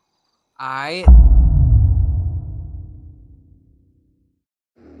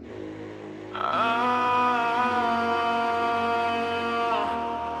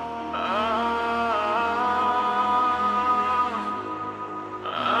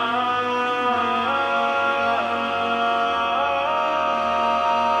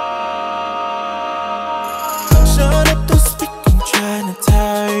 Shut up, don't speak, I'm trying to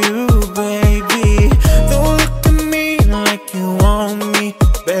tell you, baby. Don't look at me like you want me,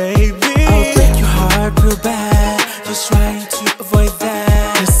 baby. I'll break your heart real bad, just trying to avoid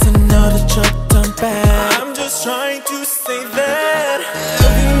that. Yes, I know that you're done bad. I'm just trying to say that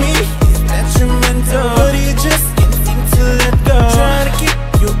loving me is detrimental, but you just can't seem to let go. Trying to keep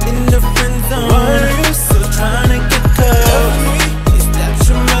you in the friend zone, why are you still trying to get caught? Loving me is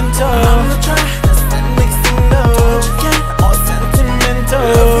detrimental. I'm not trying to stand next to no. Don't you get all sentimental?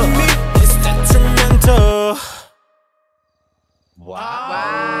 Loving me is detrimental.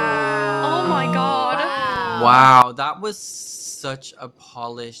 Oh my god. Wow, that was such a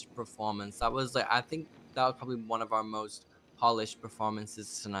polished performance. That was like, I think that was probably one of our most polished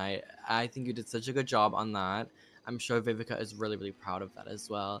performances tonight. I think you did such a good job on that. I'm sure Vivica is really, really proud of that as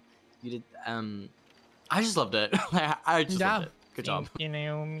well. You did, I just loved it. I just loved it. Good job. You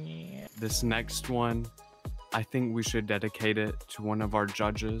know me. This next one, I think we should dedicate it to one of our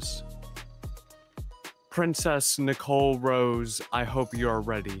judges. Princess Nicole Rose, I hope you are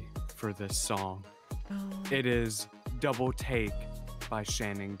ready for this song. It is Double Take by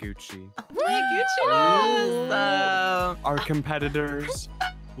Shannon Gucci. Our competitors,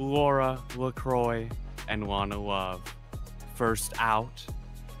 Laura LaCroix and Lana Love. First out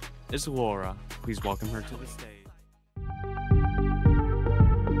is Laura. Please welcome her to the stage.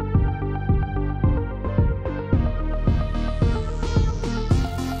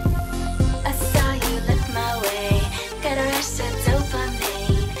 I saw you look my way, got a rush of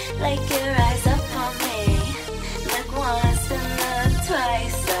dopamine, like your eyes up on me. Look once, then look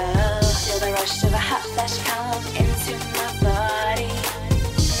twice, feel the rush of a hot flash come into my body.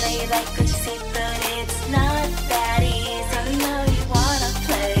 Know you like what you see, but it's not that easy. I know you wanna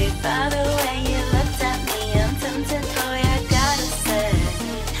play, by the way you looked at me, I'm tempted, boy, I gotta say.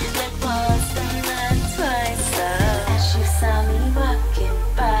 Look once, then look twice, as you saw me walking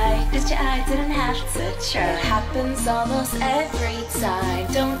by, cause your eye didn't have to try. It happens almost every time,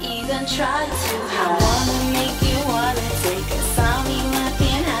 don't even try to hide. I wanna make you wanna take it, saw me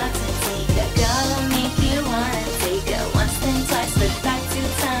walking, how to take it. Gonna make you wanna take it, once then twice, but back 2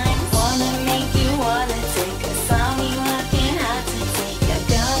 times. Wanna make you wanna take it, saw me walking, how to take it.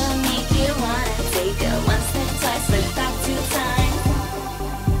 Gonna make you wanna take it, once then twice, but back 2 times.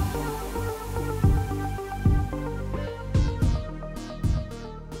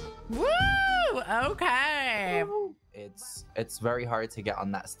 Woo! Okay. It's very hard to get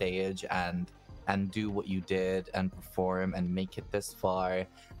on that stage and do what you did and perform and make it this far.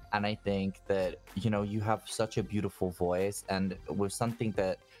 And I think that, you know, you have such a beautiful voice, and with something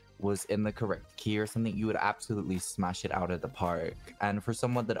that was in the correct key or something, you would absolutely smash it out of the park. And for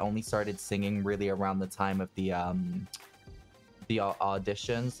someone that only started singing really around the time of the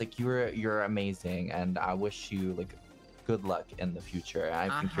auditions, like you're amazing, and I wish you like good luck in the future. I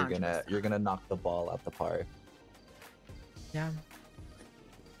think you're gonna knock the ball out the park. Yeah.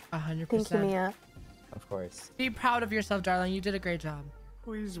 100%. Thank you, Mia. Of course. Be proud of yourself, darling. You did a great job.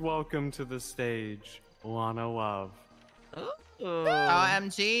 Please welcome to the stage, Lana Love.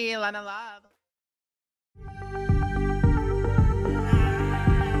 OMG, Lana Love.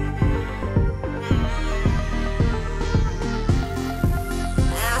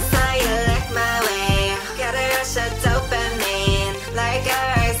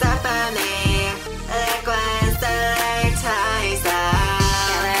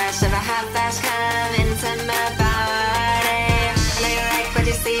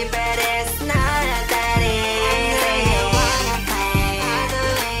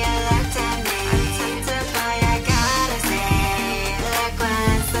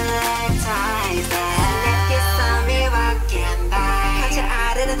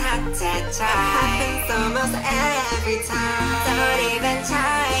 happens almost every time. Don't even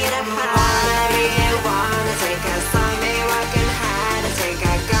try to hide. Wanna make you wanna take a saw me walking hard and take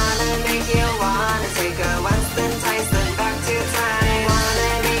a gonna make you wanna take a once then twice then back to time.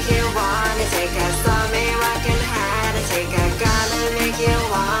 Wanna make you wanna take a saw me walking hard and take a gonna make you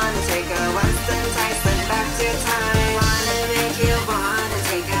wanna take a once then twice then back to time. Wanna make you wanna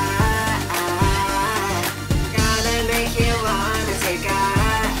take a gonna make you wanna take a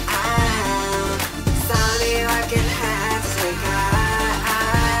saw me walking hard to take a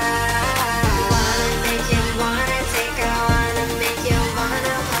wanna make you wanna take a wanna make you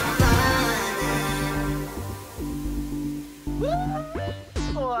wanna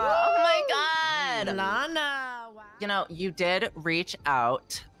Oh my god. Lana. Wow. You know, you did reach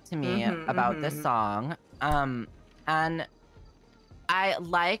out to me about this song. And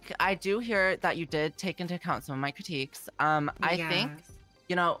I do hear that you did take into account some of my critiques. I think,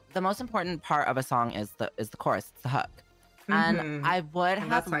 you know, the most important part of a song is the chorus, it's the hook. And I would have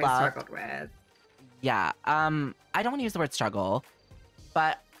that's what I loved. struggled with. Yeah. I don't want to use the word struggle,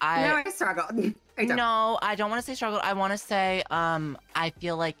 but No, I struggled. I don't. No, I don't want to say struggle. I want to say, I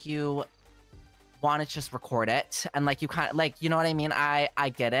feel like you want to just record it and like you kind of like, you know what I mean? I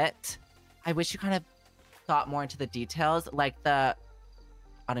get it. I wish you kind of got more into the details, like I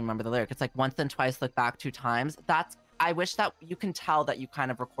don't remember the lyric. It's like once then twice, look back 2 times. I wish that you can tell that you kind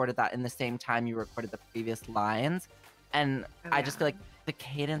of recorded that in the same time you recorded the previous lines. And I just feel like the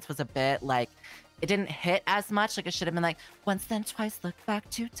cadence was a bit like, it didn't hit as much. Like it should have been like, once then twice, look back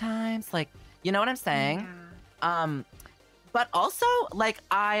 2 times. Like, you know what I'm saying? But also like,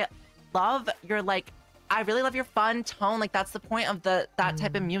 I really love your fun tone. Like that's the point of that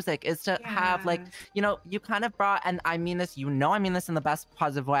type of music is to have like, you know, you kind of brought, and I mean this, you know, I mean this in the best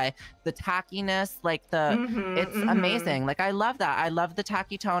positive way, the tackiness, like it's amazing. Like I love that. I love the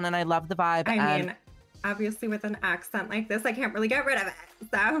tacky tone and I love the vibe. I mean, obviously with an accent like this, I can't really get rid of it.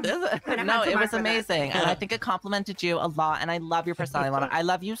 So no, it was amazing. And I think it complimented you a lot. And I love your personality, Lana. I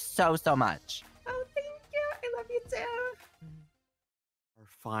love you so, so much. Oh, thank you. I love you too. Our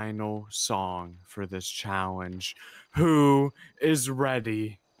final song for this challenge. Who is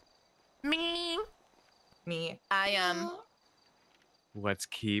ready? Me. I am. Let's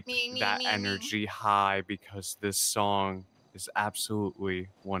keep Me, that me, energy high because this song is absolutely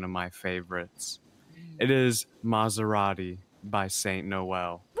one of my favorites. It is Maserati by Saint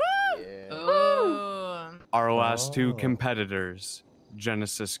Noel. Our last 2 competitors,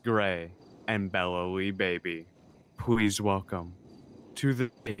 Genesis Gray and Bella Lee Baby. Please welcome to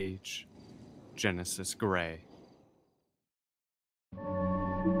the stage, Genesis Gray.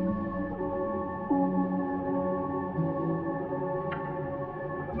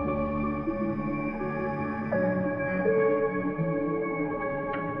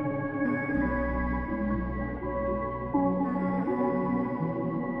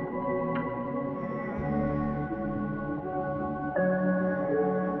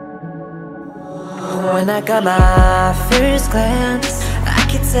 When I got my first glance, I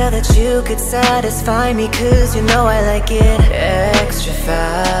could tell that you could satisfy me, cause you know I like it extra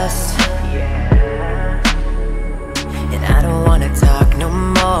fast. And I don't wanna talk no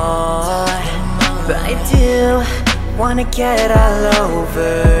more, but I do wanna get all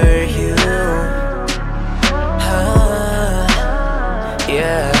over you.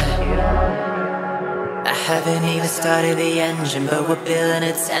 Yeah. I haven't even started the engine, but we're building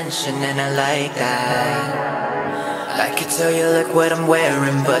a tension, and I like that. I could tell you look what I'm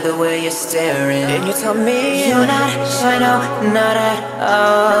wearing, but the way you're staring, and you told me you're not shy, no, not at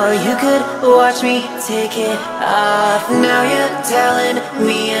all. You could watch me take it off. Now you're telling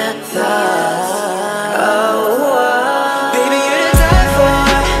me your thoughts. Baby, you're to die for.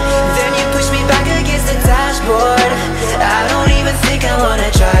 Then you push me back against the dashboard. I don't even think I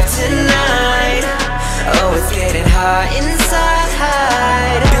wanna drive tonight. Oh, it's getting hot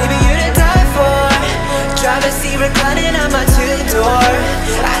inside. Baby, you're to die for. Driver's seat reclining on my 2-door.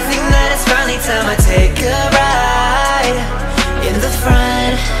 I think that it's finally time I take a ride in the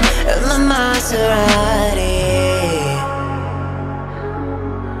front of my Maserati.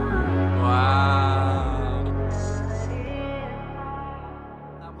 Wow.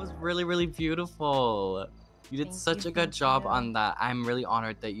 That was really, really beautiful. You did such a good job on that. I'm really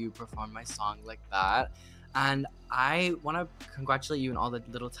honored that you performed my song like that. And I want to congratulate you on all the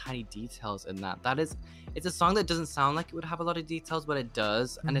little tiny details in that. It's a song that doesn't sound like it would have a lot of details, but it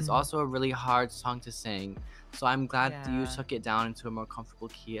does. And it's also a really hard song to sing. So I'm glad that you took it down into a more comfortable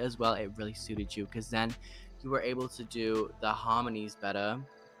key as well. It really suited you because then you were able to do the harmonies better.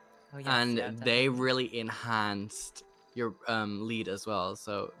 Oh, yes, and yeah, they really enhanced your lead as well.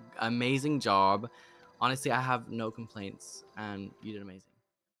 So amazing job. Honestly, I have no complaints, and you did amazing.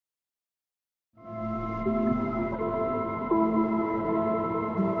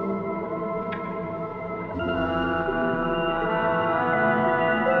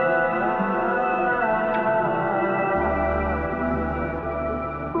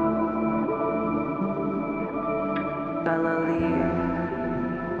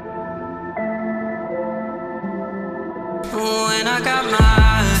 When I got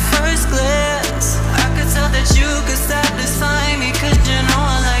my first glance, I could tell that you could satisfy me, 'cause you know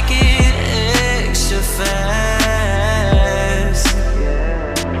I like it extra fast.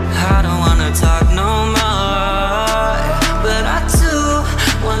 I don't wanna talk no more, but I do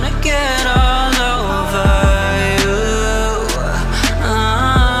wanna get all over you.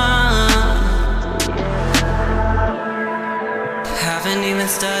 Haven't even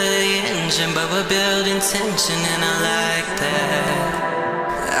started the engine, but we're building tension, and I like that.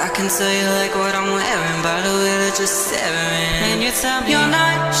 I can tell you like what I'm wearing by the way that you're staring. And you tell me you're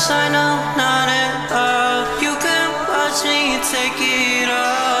not shy, no, not at all. You can watch me take it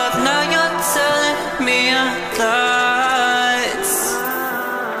off. Now you're telling me your thoughts.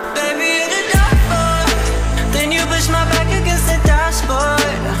 Baby, you're the dark boy. Then you push my back against the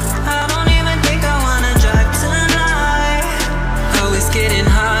dashboard. I don't even think I wanna drive tonight. Oh, it's getting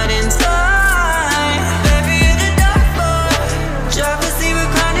hot inside. Baby, you're the dark boy. Drop a seat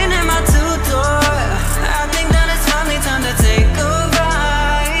reclining in my two-door. I think that it's finally time to take a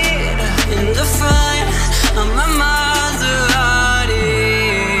ride in the front of my Maserati.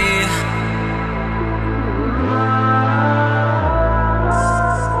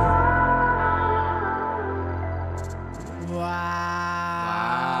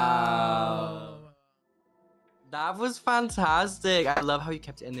 That was fantastic. I love how you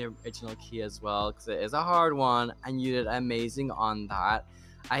kept it in the original key as well, because it is a hard one, and you did amazing on that.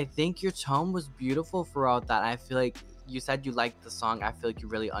 I think your tone was beautiful throughout that. I feel like you said you liked the song. I feel like you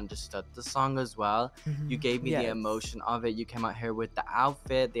really understood the song as well. You gave me the emotion of it. You came out here with the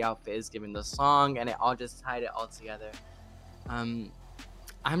outfit. The outfit is giving the song, and it all just tied it all together. I'm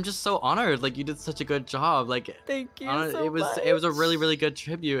just so honored. Like, you did such a good job. Like, thank you so it was a really, really good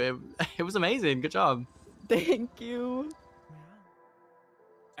tribute. It was amazing. Good job. Thank you.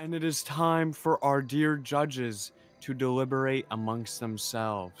 And it is time for our dear judges to deliberate amongst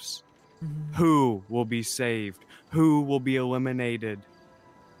themselves. Who will be saved? Who will be eliminated?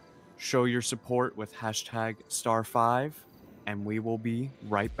 Show your support with #star5, and we will be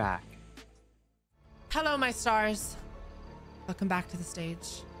right back. Hello, my stars. Welcome back to the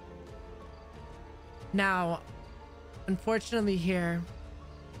stage. Now, unfortunately here,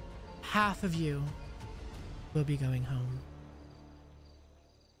 half of you will be going home.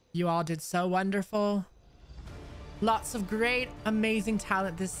 You all did so wonderful. Lots of great, amazing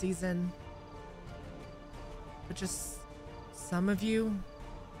talent this season. But just some of you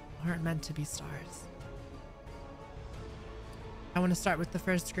aren't meant to be stars. I want to start with the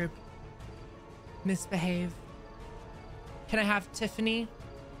first group. Misbehave. Can I have Tiffany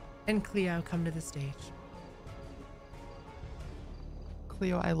and Cleo come to the stage?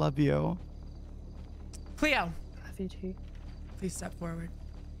 Cleo, I love you. Cleo. Love you too. Please step forward.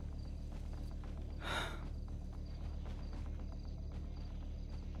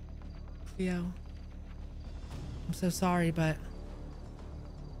 Cleo. I'm so sorry, but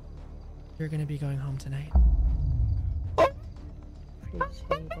you're gonna be going home tonight.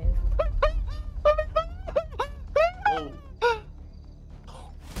 Appreciate it.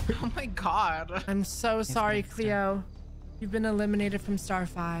 Oh my god. I'm so sorry, Cleo. You've been eliminated from Star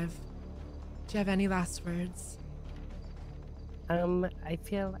 5. Do you have any last words? I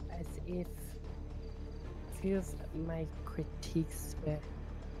feel as if my critiques were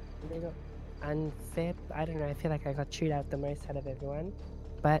a little unfair. I don't know, I feel like I got chewed out the most out of everyone.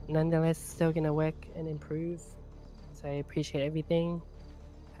 But nonetheless, still gonna work and improve. So I appreciate everything.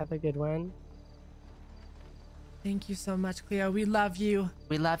 Have a good one. Thank you so much, Cleo. We love you.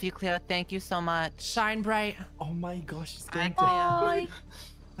 We love you, Cleo. Thank you so much. Shine bright. Oh my gosh, she's going to... Bye,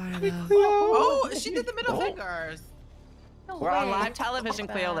 love. Oh, she did the middle fingers. We're on live television,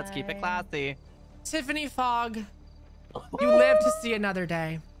 Cleo. Let's keep it classy. Tiffany Fogg, you live to see another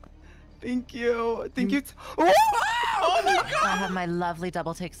day. Thank you. Thank you. Oh my god! I have my lovely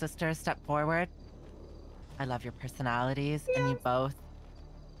double take sisters step forward. I love your personalities, and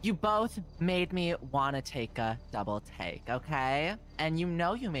you both made me want to take a double take, okay? And you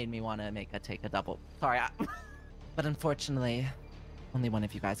know you made me want to take a double. Sorry, but unfortunately, only one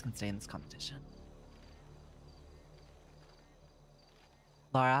of you guys can stay in this competition.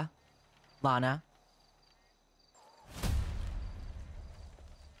 Laura, Lana,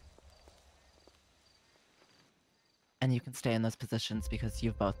 And you can stay in those positions because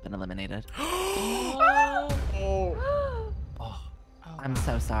you've both been eliminated. I'm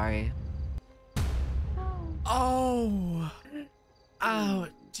so sorry. Oh. Oh.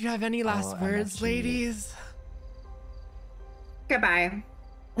 Do you have any last words, MSG. ladies? Goodbye.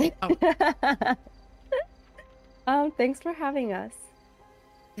 Thanks for having us.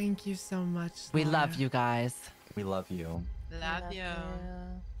 Thank you so much. We Laura. love you guys. We love you. Love you.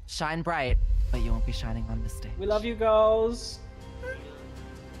 Shine bright, but you won't be shining on this stage. We love you, girls.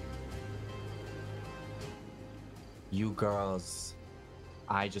 You girls,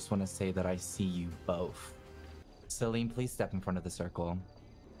 I just want to say that I see you both. Celine, please step in front of the circle.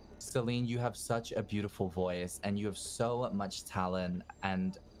 Celine, you have such a beautiful voice and you have so much talent,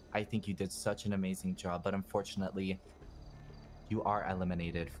 and I think you did such an amazing job, but unfortunately, you are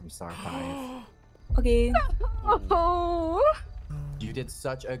eliminated from Star 5. Okay. You did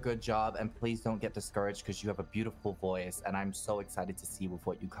such a good job, and please don't get discouraged because you have a beautiful voice, and I'm so excited to see with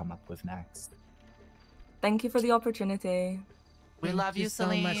what you come up with next. Thank you for the opportunity. We love you,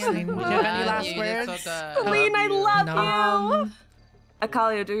 Celine. much, Celine. Do you have any last You did so words? good. Celine, I love No. you.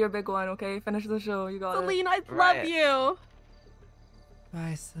 Akalia, do your big one, okay? Finish the show. You got Celine, I it. love you.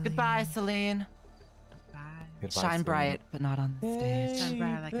 Bye, Celine. Goodbye, Celine. Goodbye, Shine Celine. bright, but not on the stage. Shine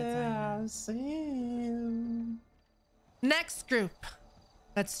bright like a diamond. Next group.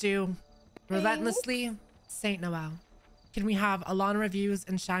 Let's do Relentlessly Saint Noel. Can we have Alana Reviews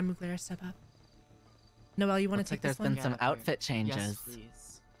and Shy Mugler step up? Noel, you want to Looks like take this there's one? been some outfit changes. Yes,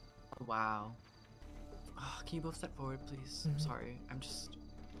 please. Wow. Can you both step forward, please? I'm sorry. I'm just.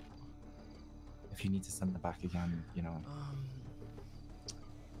 If you need to send it back again, you know.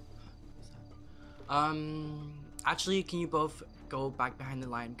 Actually, can you both go back behind the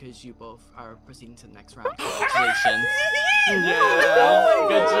line because you both are proceeding to the next round? Congratulations. Yeah.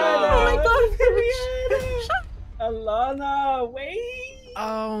 Good job. Oh my god, Alana, wait.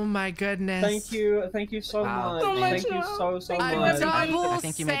 Oh my goodness. Thank you so Wow. much. So much, Thank you so A much. double I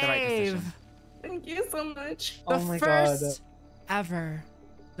think you made the right decision. save. Thank you so much. The Oh my first ever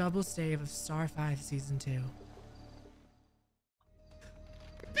double save of Star 5 Season 2.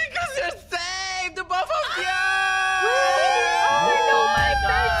 Because you're saved, the both of you! Oh my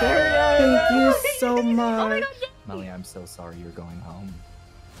god. Thank you so much. Melly, I'm so sorry you're going home.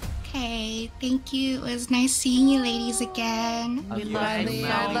 Okay, thank you. It was nice seeing you ladies again. We you love so you.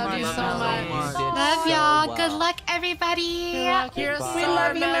 much. I love you so much. did Love so y'all. well. Good luck, everybody. You're Goodbye. we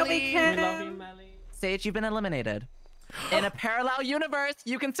love you, Melly. We love you, Melly. Sage, you've been eliminated. In a parallel universe,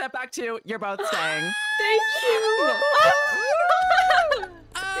 you can step back too. You're both staying. Thank you.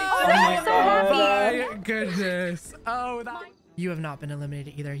 Oh my God. my goodness. Oh, that. You have not been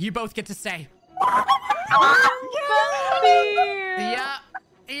eliminated either. You both get to stay. Yep.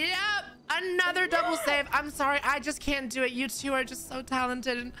 Yep. Another double save. I'm sorry. I just can't do it. You two are just so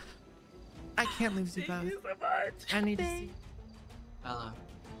talented. And I can't leave you both. Thank you so much. I need to see. Bella,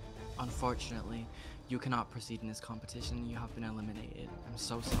 unfortunately, you cannot proceed in this competition. You have been eliminated. I'm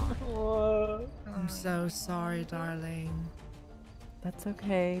so sorry. I'm so sorry, darling. That's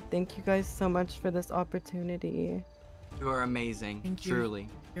okay. Thank you guys so much for this opportunity. You are amazing. Thank you. Truly.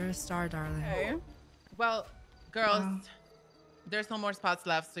 You're a star, darling. Okay. Well, girls, there's no more spots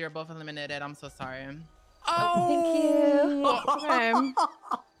left, so you're both eliminated. I'm so sorry. Oh, Thank you.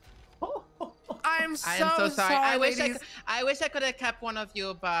 I'm so, I am so sorry. I wish ladies. I wish I could have kept one of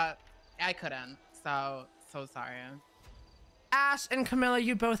you, but I couldn't. So sorry. Ash and Camilla,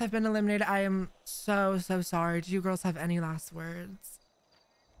 you both have been eliminated. I am so sorry. Do you girls have any last words?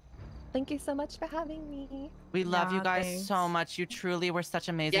 Thank you so much for having me. We love you Yeah, guys thanks. so much. You truly were such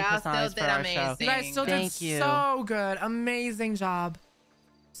amazing Yeah, still personalities did for our show. You guys still Thank did you. so good. Amazing job.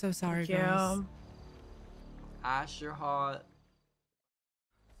 So sorry, Thank you. girls. Ash, you're hot.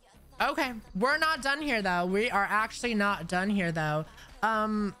 Okay, we're not done here though. We are actually not done here though.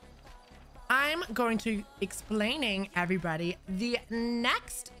 I'm going to explaining everybody the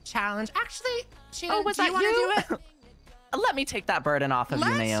next challenge. Actually, Sheena, was do you that want to do it? Let me take that burden off of you,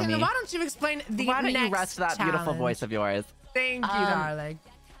 Let's, Naomi. Sheena, why don't you explain the Why don't next you rest that beautiful challenge? voice of yours? Thank you, darling.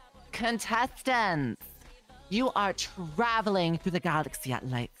 Contestants, you are traveling through the galaxy at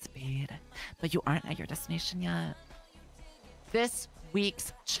light speed, but you aren't at your destination yet. This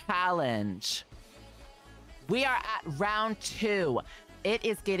week's challenge, we are at round 2. It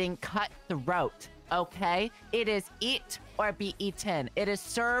is getting cutthroat, okay? It is eat or be eaten. It is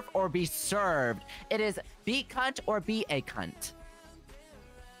serve or be served. It is be cunt or be a cunt.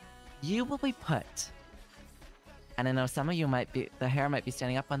 You will be put, and I know some of you might be, the hair might be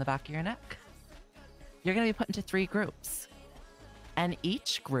standing up on the back of your neck. You're gonna be put into 3 groups. And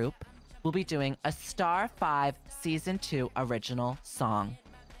each group will be doing a Star 5 Season 2 original song.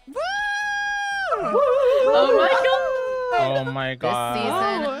 Oh my god! Oh my This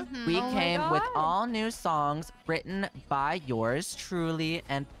god. season, we came with all new songs written by yours truly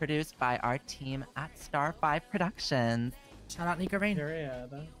and produced by our team at Star 5 Productions. Shout out Nika Rain.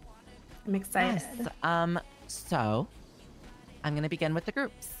 I'm excited. So, I'm going to begin with the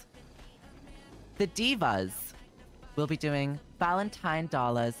groups. The Divas will be doing Valentine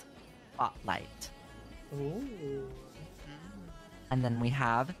Dolla's Spotlight. And then we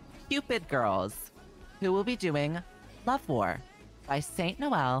have Cupid Girls, who will be doing Love War by Saint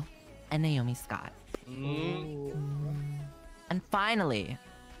Noel and Naomi Scott. And finally,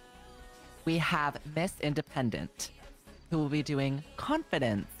 we have Miss Independent, who will be doing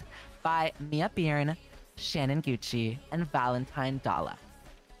Confidence by Mia Byrne, Shannon Gucci, and Valentine Dalla.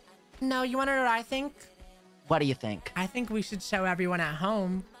 No, you want to know what I think? What do you think? I think we should show everyone at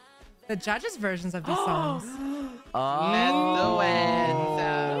home the judges' versions of these songs. Oh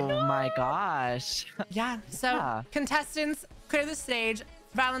my gosh. Yeah. So contestants, clear the stage.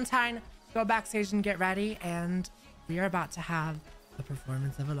 Valentine, go backstage and get ready. And we are about to have the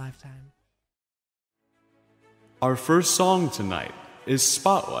performance of a lifetime. Our first song tonight is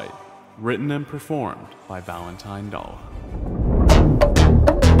Spotlight, written and performed by Valentine Dalla.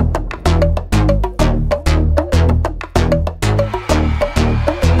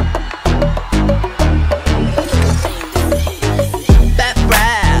 Bad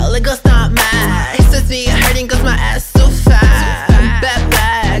bra, like girls not mad. He says me hurting cause my ass so fat. Bad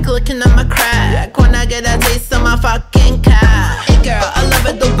black, looking at my crack. When I get a taste of my fucking cat. Hey girl, I love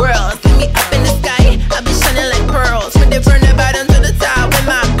it, the world. See me up in the sky, I be shining like pearls. When they burn the bottom to the top with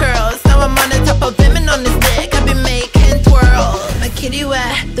my girls. Now I'm on the top of women on this dick, I be making twirls. My kitty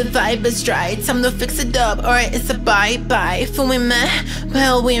wet, the vibe is dry. Time to fix it up, or it's a bye-bye. For women,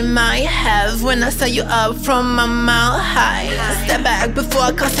 well we might have. When I saw you up from a mile high. Step back before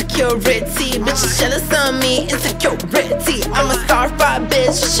I call security. Bitches jealous of me, insecurity. I'm a star 5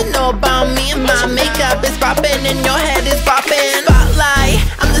 bitch, you should know about me. And my makeup is popping and your head is popping. Spotlight,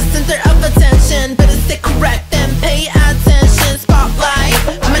 I'm the center of attention. Better stay correct and pay attention. Spotlight,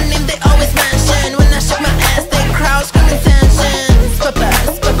 my name they always mention. When I shake my ass, they crowd screaming tension.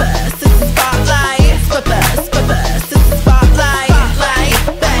 Spotlight, this is spotlight. Spotlight, this is spotlight. Spotlight,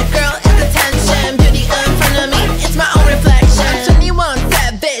 bad girl in attention. Beauty in front of me, it's my own reflection. 21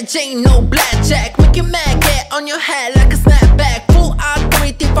 savage, ain't no blackjack. Make you mad, get on your head like a snapback. Full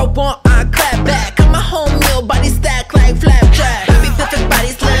authority, if I want, I clap back. I'm a home meal, body stack like flapjack. Baby, perfect body,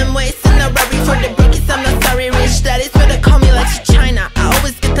 slim waist, and a Rari for the brickies. I'm not sorry, rich daddies better call me like China. I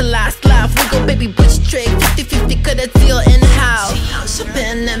always get the last laugh. We go baby, butch trick, 50-50, cut a deal in house.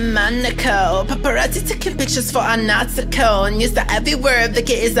 Shopping in Monaco, paparazzi taking pictures for a nautical. And use the every word, the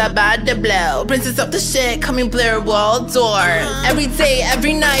kid is about to blow. Princess of the shit, coming Blair Waldorf. Every day,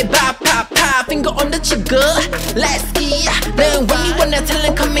 every night, pop, pop, pop. Finger on the trigger, let's ski. Then when you wanna tell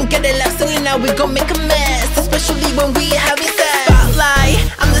him, come and get it. Last thing now, we gon' make a mess. Especially when we having sex. Spotlight,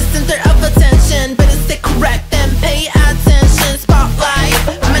 I'm the center of attention. Better stay correct and pay attention. Spotlight,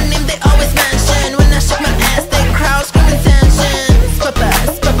 my name they always mention. When I shake my ass, they crowd screaming tension. Spotlight,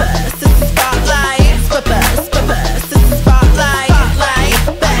 this is spotlight. Spotlight, this is spotlight. Spotlight,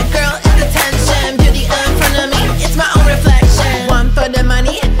 bad girl in attention. Beauty in front of me, it's my own reflection. 1 for the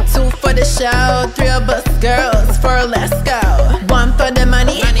money, 2 for the show. 3 of us girls for let's go. 1 for the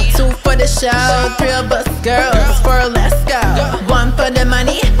money, 2 for the show. 3 of us girls for let's go. 1 for the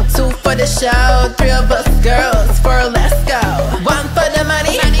money, 2 for the show. 3 of us girls for let's go. 1 for the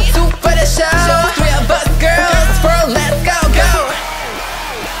money, 2 for the show. 3 of us girls for let's go, go.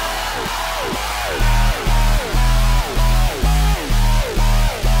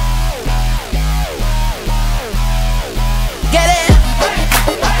 Get it,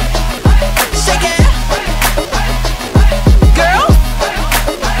 shake it, girl.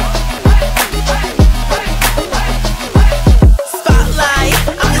 Spotlight,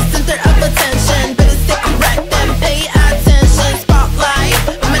 I'm the center of attention. Better stay correct and pay attention. Spotlight,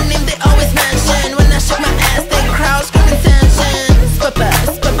 my name they always mention. When I shake my ass, they crowd screaming tension. Spotlight,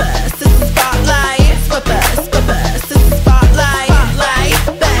 this is spotlight. Spotlight, this is spotlight. Spotlight,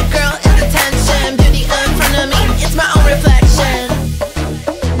 bad girl in attention. Beauty in front of me, it's my own reflection.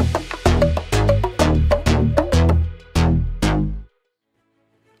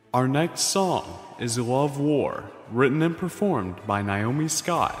 Our next song is Love War, written and performed by Naomi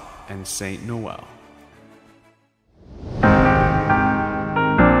Scott and Saint Noel.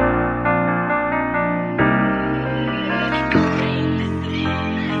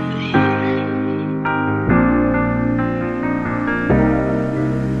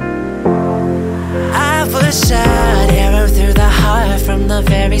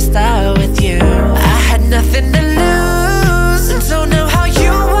 very start with you. I had nothing to lose until now. How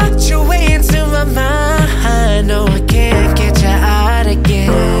you walked your way into my mind. No, I can't get you out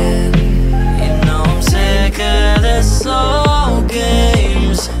again. You know I'm sick of the slow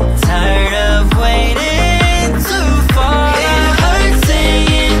games, tired of waiting too far. It hurts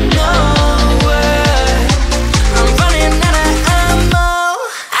saying no word. I'm running out of ammo.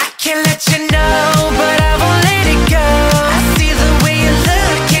 I can't let you know, but I won't let it go. I see the way you're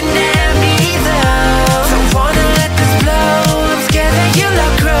looking at me though. Don't wanna let this blow. I'm scared that you'll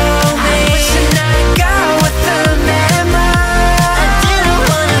outgrow me. I wish I got with the memo. I didn't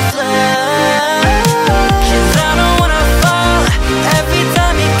wanna flow, 'cause I don't wanna fall every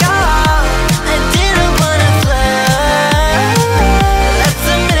time you call. I didn't wanna flow. Let's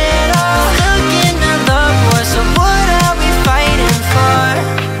admit it all. Looking at love war, so what are we fighting for?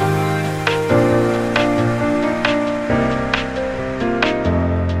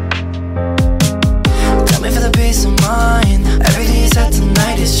 Tell me for the peace of mind. Everything you said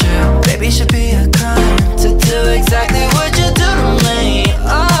tonight is true. Baby, should be a crime to do exactly what you do to me.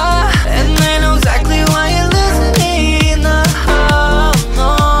 Oh, and I know exactly why you're listening. Oh,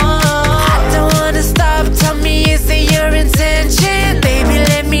 I don't wanna stop. Tell me, is it your intention? Baby,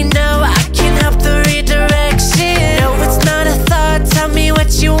 let me know. I can help the redirection. No, it's not a thought. Tell me what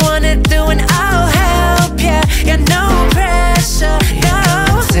you wanna do and I'll help ya. Yeah, no pressure, no.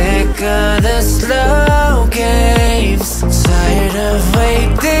 Sick of the slow games, tired of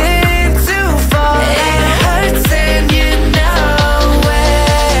waiting too far. It hurts and you know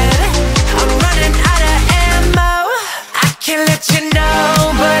it. I'm running out of ammo. I can't let you know,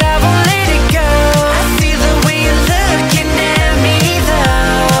 but I won't let it go. I see the way you're looking at me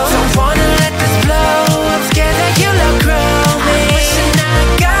though. Don't wanna let this blow. I'm scared that you'll outgrow me. I wish I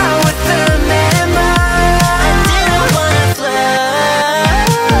got with the memo. I didn't wanna flow,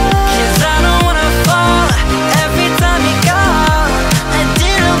 'cause I don't wanna fall every time you call. I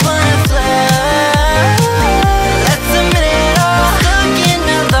didn't wanna flow. Let's admit it all. Looking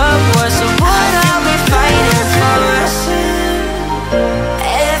at love war, so what are we fighting for?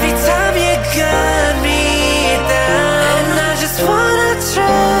 Every time you gun me down, and I just wanna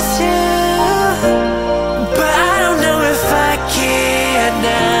trust you, but I don't know if I can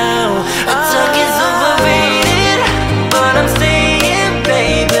now. Talk is overrated, but I'm staying,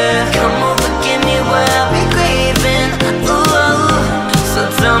 baby. Come over, give me what I'll be craving. Ooh, so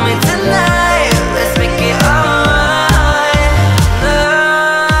tell me tonight, let's make it alright.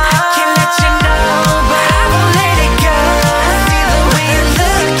 I can't let you know, but I won't let it go. I see the way you're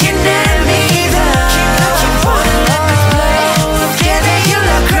looking at me though. Keep wanna let this blow. I'm scared that you'll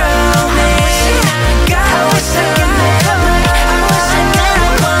outgrow me. I wish I got with the memo. I wish I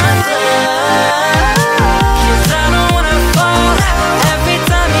didn't wanna flow, 'cause I don't wanna fall every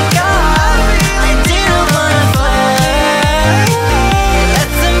time you call. I didn't wanna flow.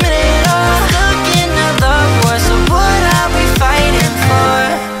 Let's admit it all. Looking at love war, so what are we fighting for?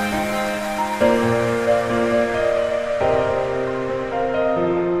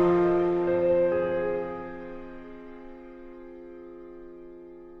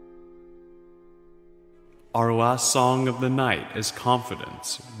 Our last song of the night is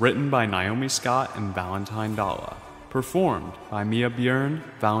Confidence, written by Naomi Scott and Valentine Dalla, performed by Mia Björn,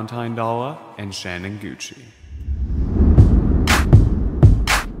 Valentine Dalla, and Shannon Gucci.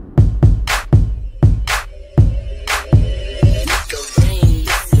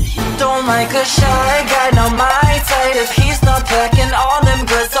 Don't like a shy guy, not my type. If he's not packing all them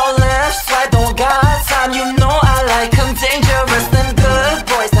goods on left side, don't got time. You know I like him dangerous. Them good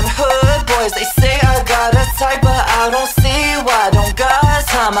boys, them hood boys. They say I got a type, but I don't see why. Don't got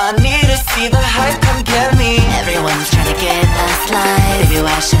time. I need to see the hype. Come get me. Everyone's trying to get a slide. Baby,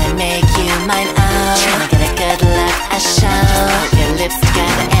 why should I make you mine? Oh, trying to get a good look, a show. Put your lips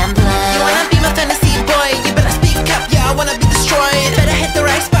together and blow. You wanna be my fantasy boy? You better speak up, yeah, I wanna be destroyed. Better hit the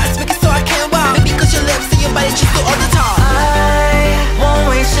right spots, make it so I can wow. Maybe 'cause your lips and your body just do all the time. I won't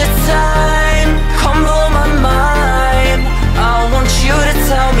waste your time. Come blow my mind. I want you to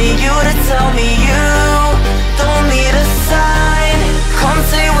tell me, you to tell me you don't need a sign. Come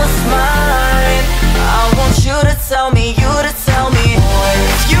say what's mine. I want you to tell me, you to tell me.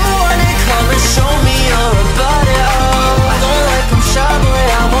 If you want it, come and show me you're about it all. I don't like them shy, boy,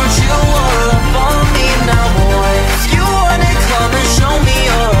 I want you all up on me now, boy. If you want it, come and show me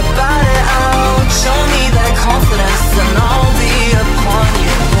you're about it all. Show me that confidence and I'll be upon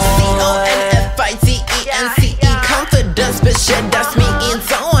you, boy. C-O-N-F-I-D-E-N-C-E confidence, but shit, that's me. In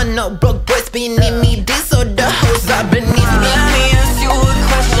someone, no broke boys beneath me. These are the hoes are beneath me. Let me ask you a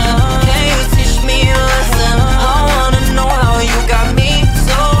question. Can you teach me a lesson? I wanna know how you got me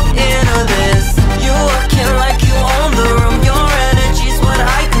so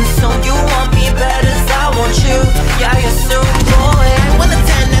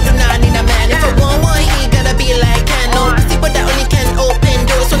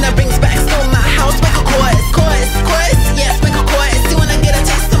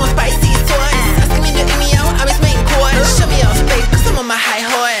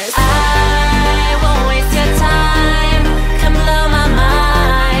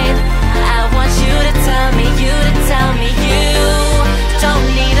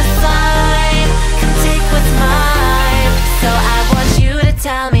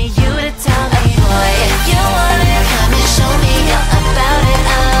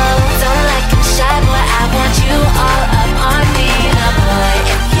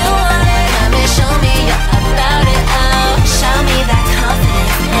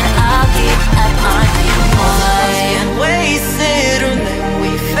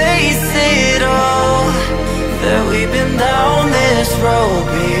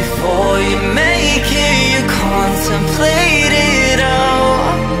Before you make it, you contemplate it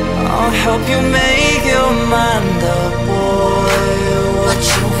out. I'll help you make your mind up, boy. What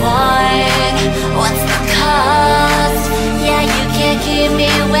you want? What's the cost? Yeah, you can't keep me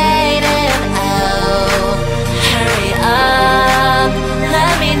waiting. Oh, hurry up,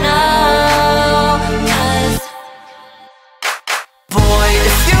 let me know. 'Cause Boy,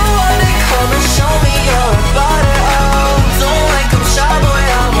 if you want it, come and show me you're about it. Oh, don't like I'm shy, boy,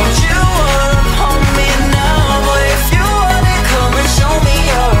 I want you all upon me now. Boy, if you want it, come and show me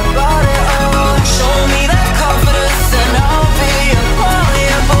you're about it. Oh, show me that confidence and I'll be upon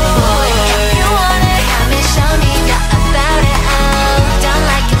you, boy. if you want it, come and show me you're about it. Oh, don't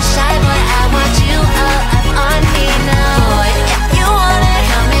like I'm shy, boy, I want you all up on me now. Boy, if you want it,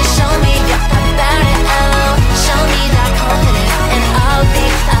 come and show me you're about it. Oh, show me that confidence and I'll be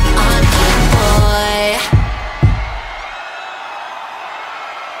up on you, boy.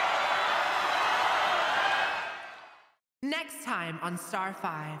 Next time on Star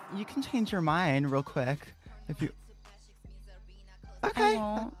 5. You can change your mind real quick if you. Okay.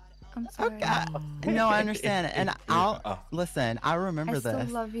 I'm sorry. No, I understand, and I'll listen. I remember I still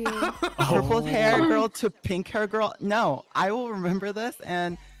this. love you. Purple hair girl to pink hair girl. No, I will remember this,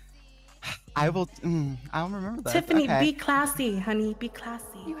 and I will. I'll remember this. Tiffany, okay. be classy, honey. Be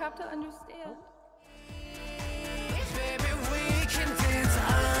classy. You have to understand.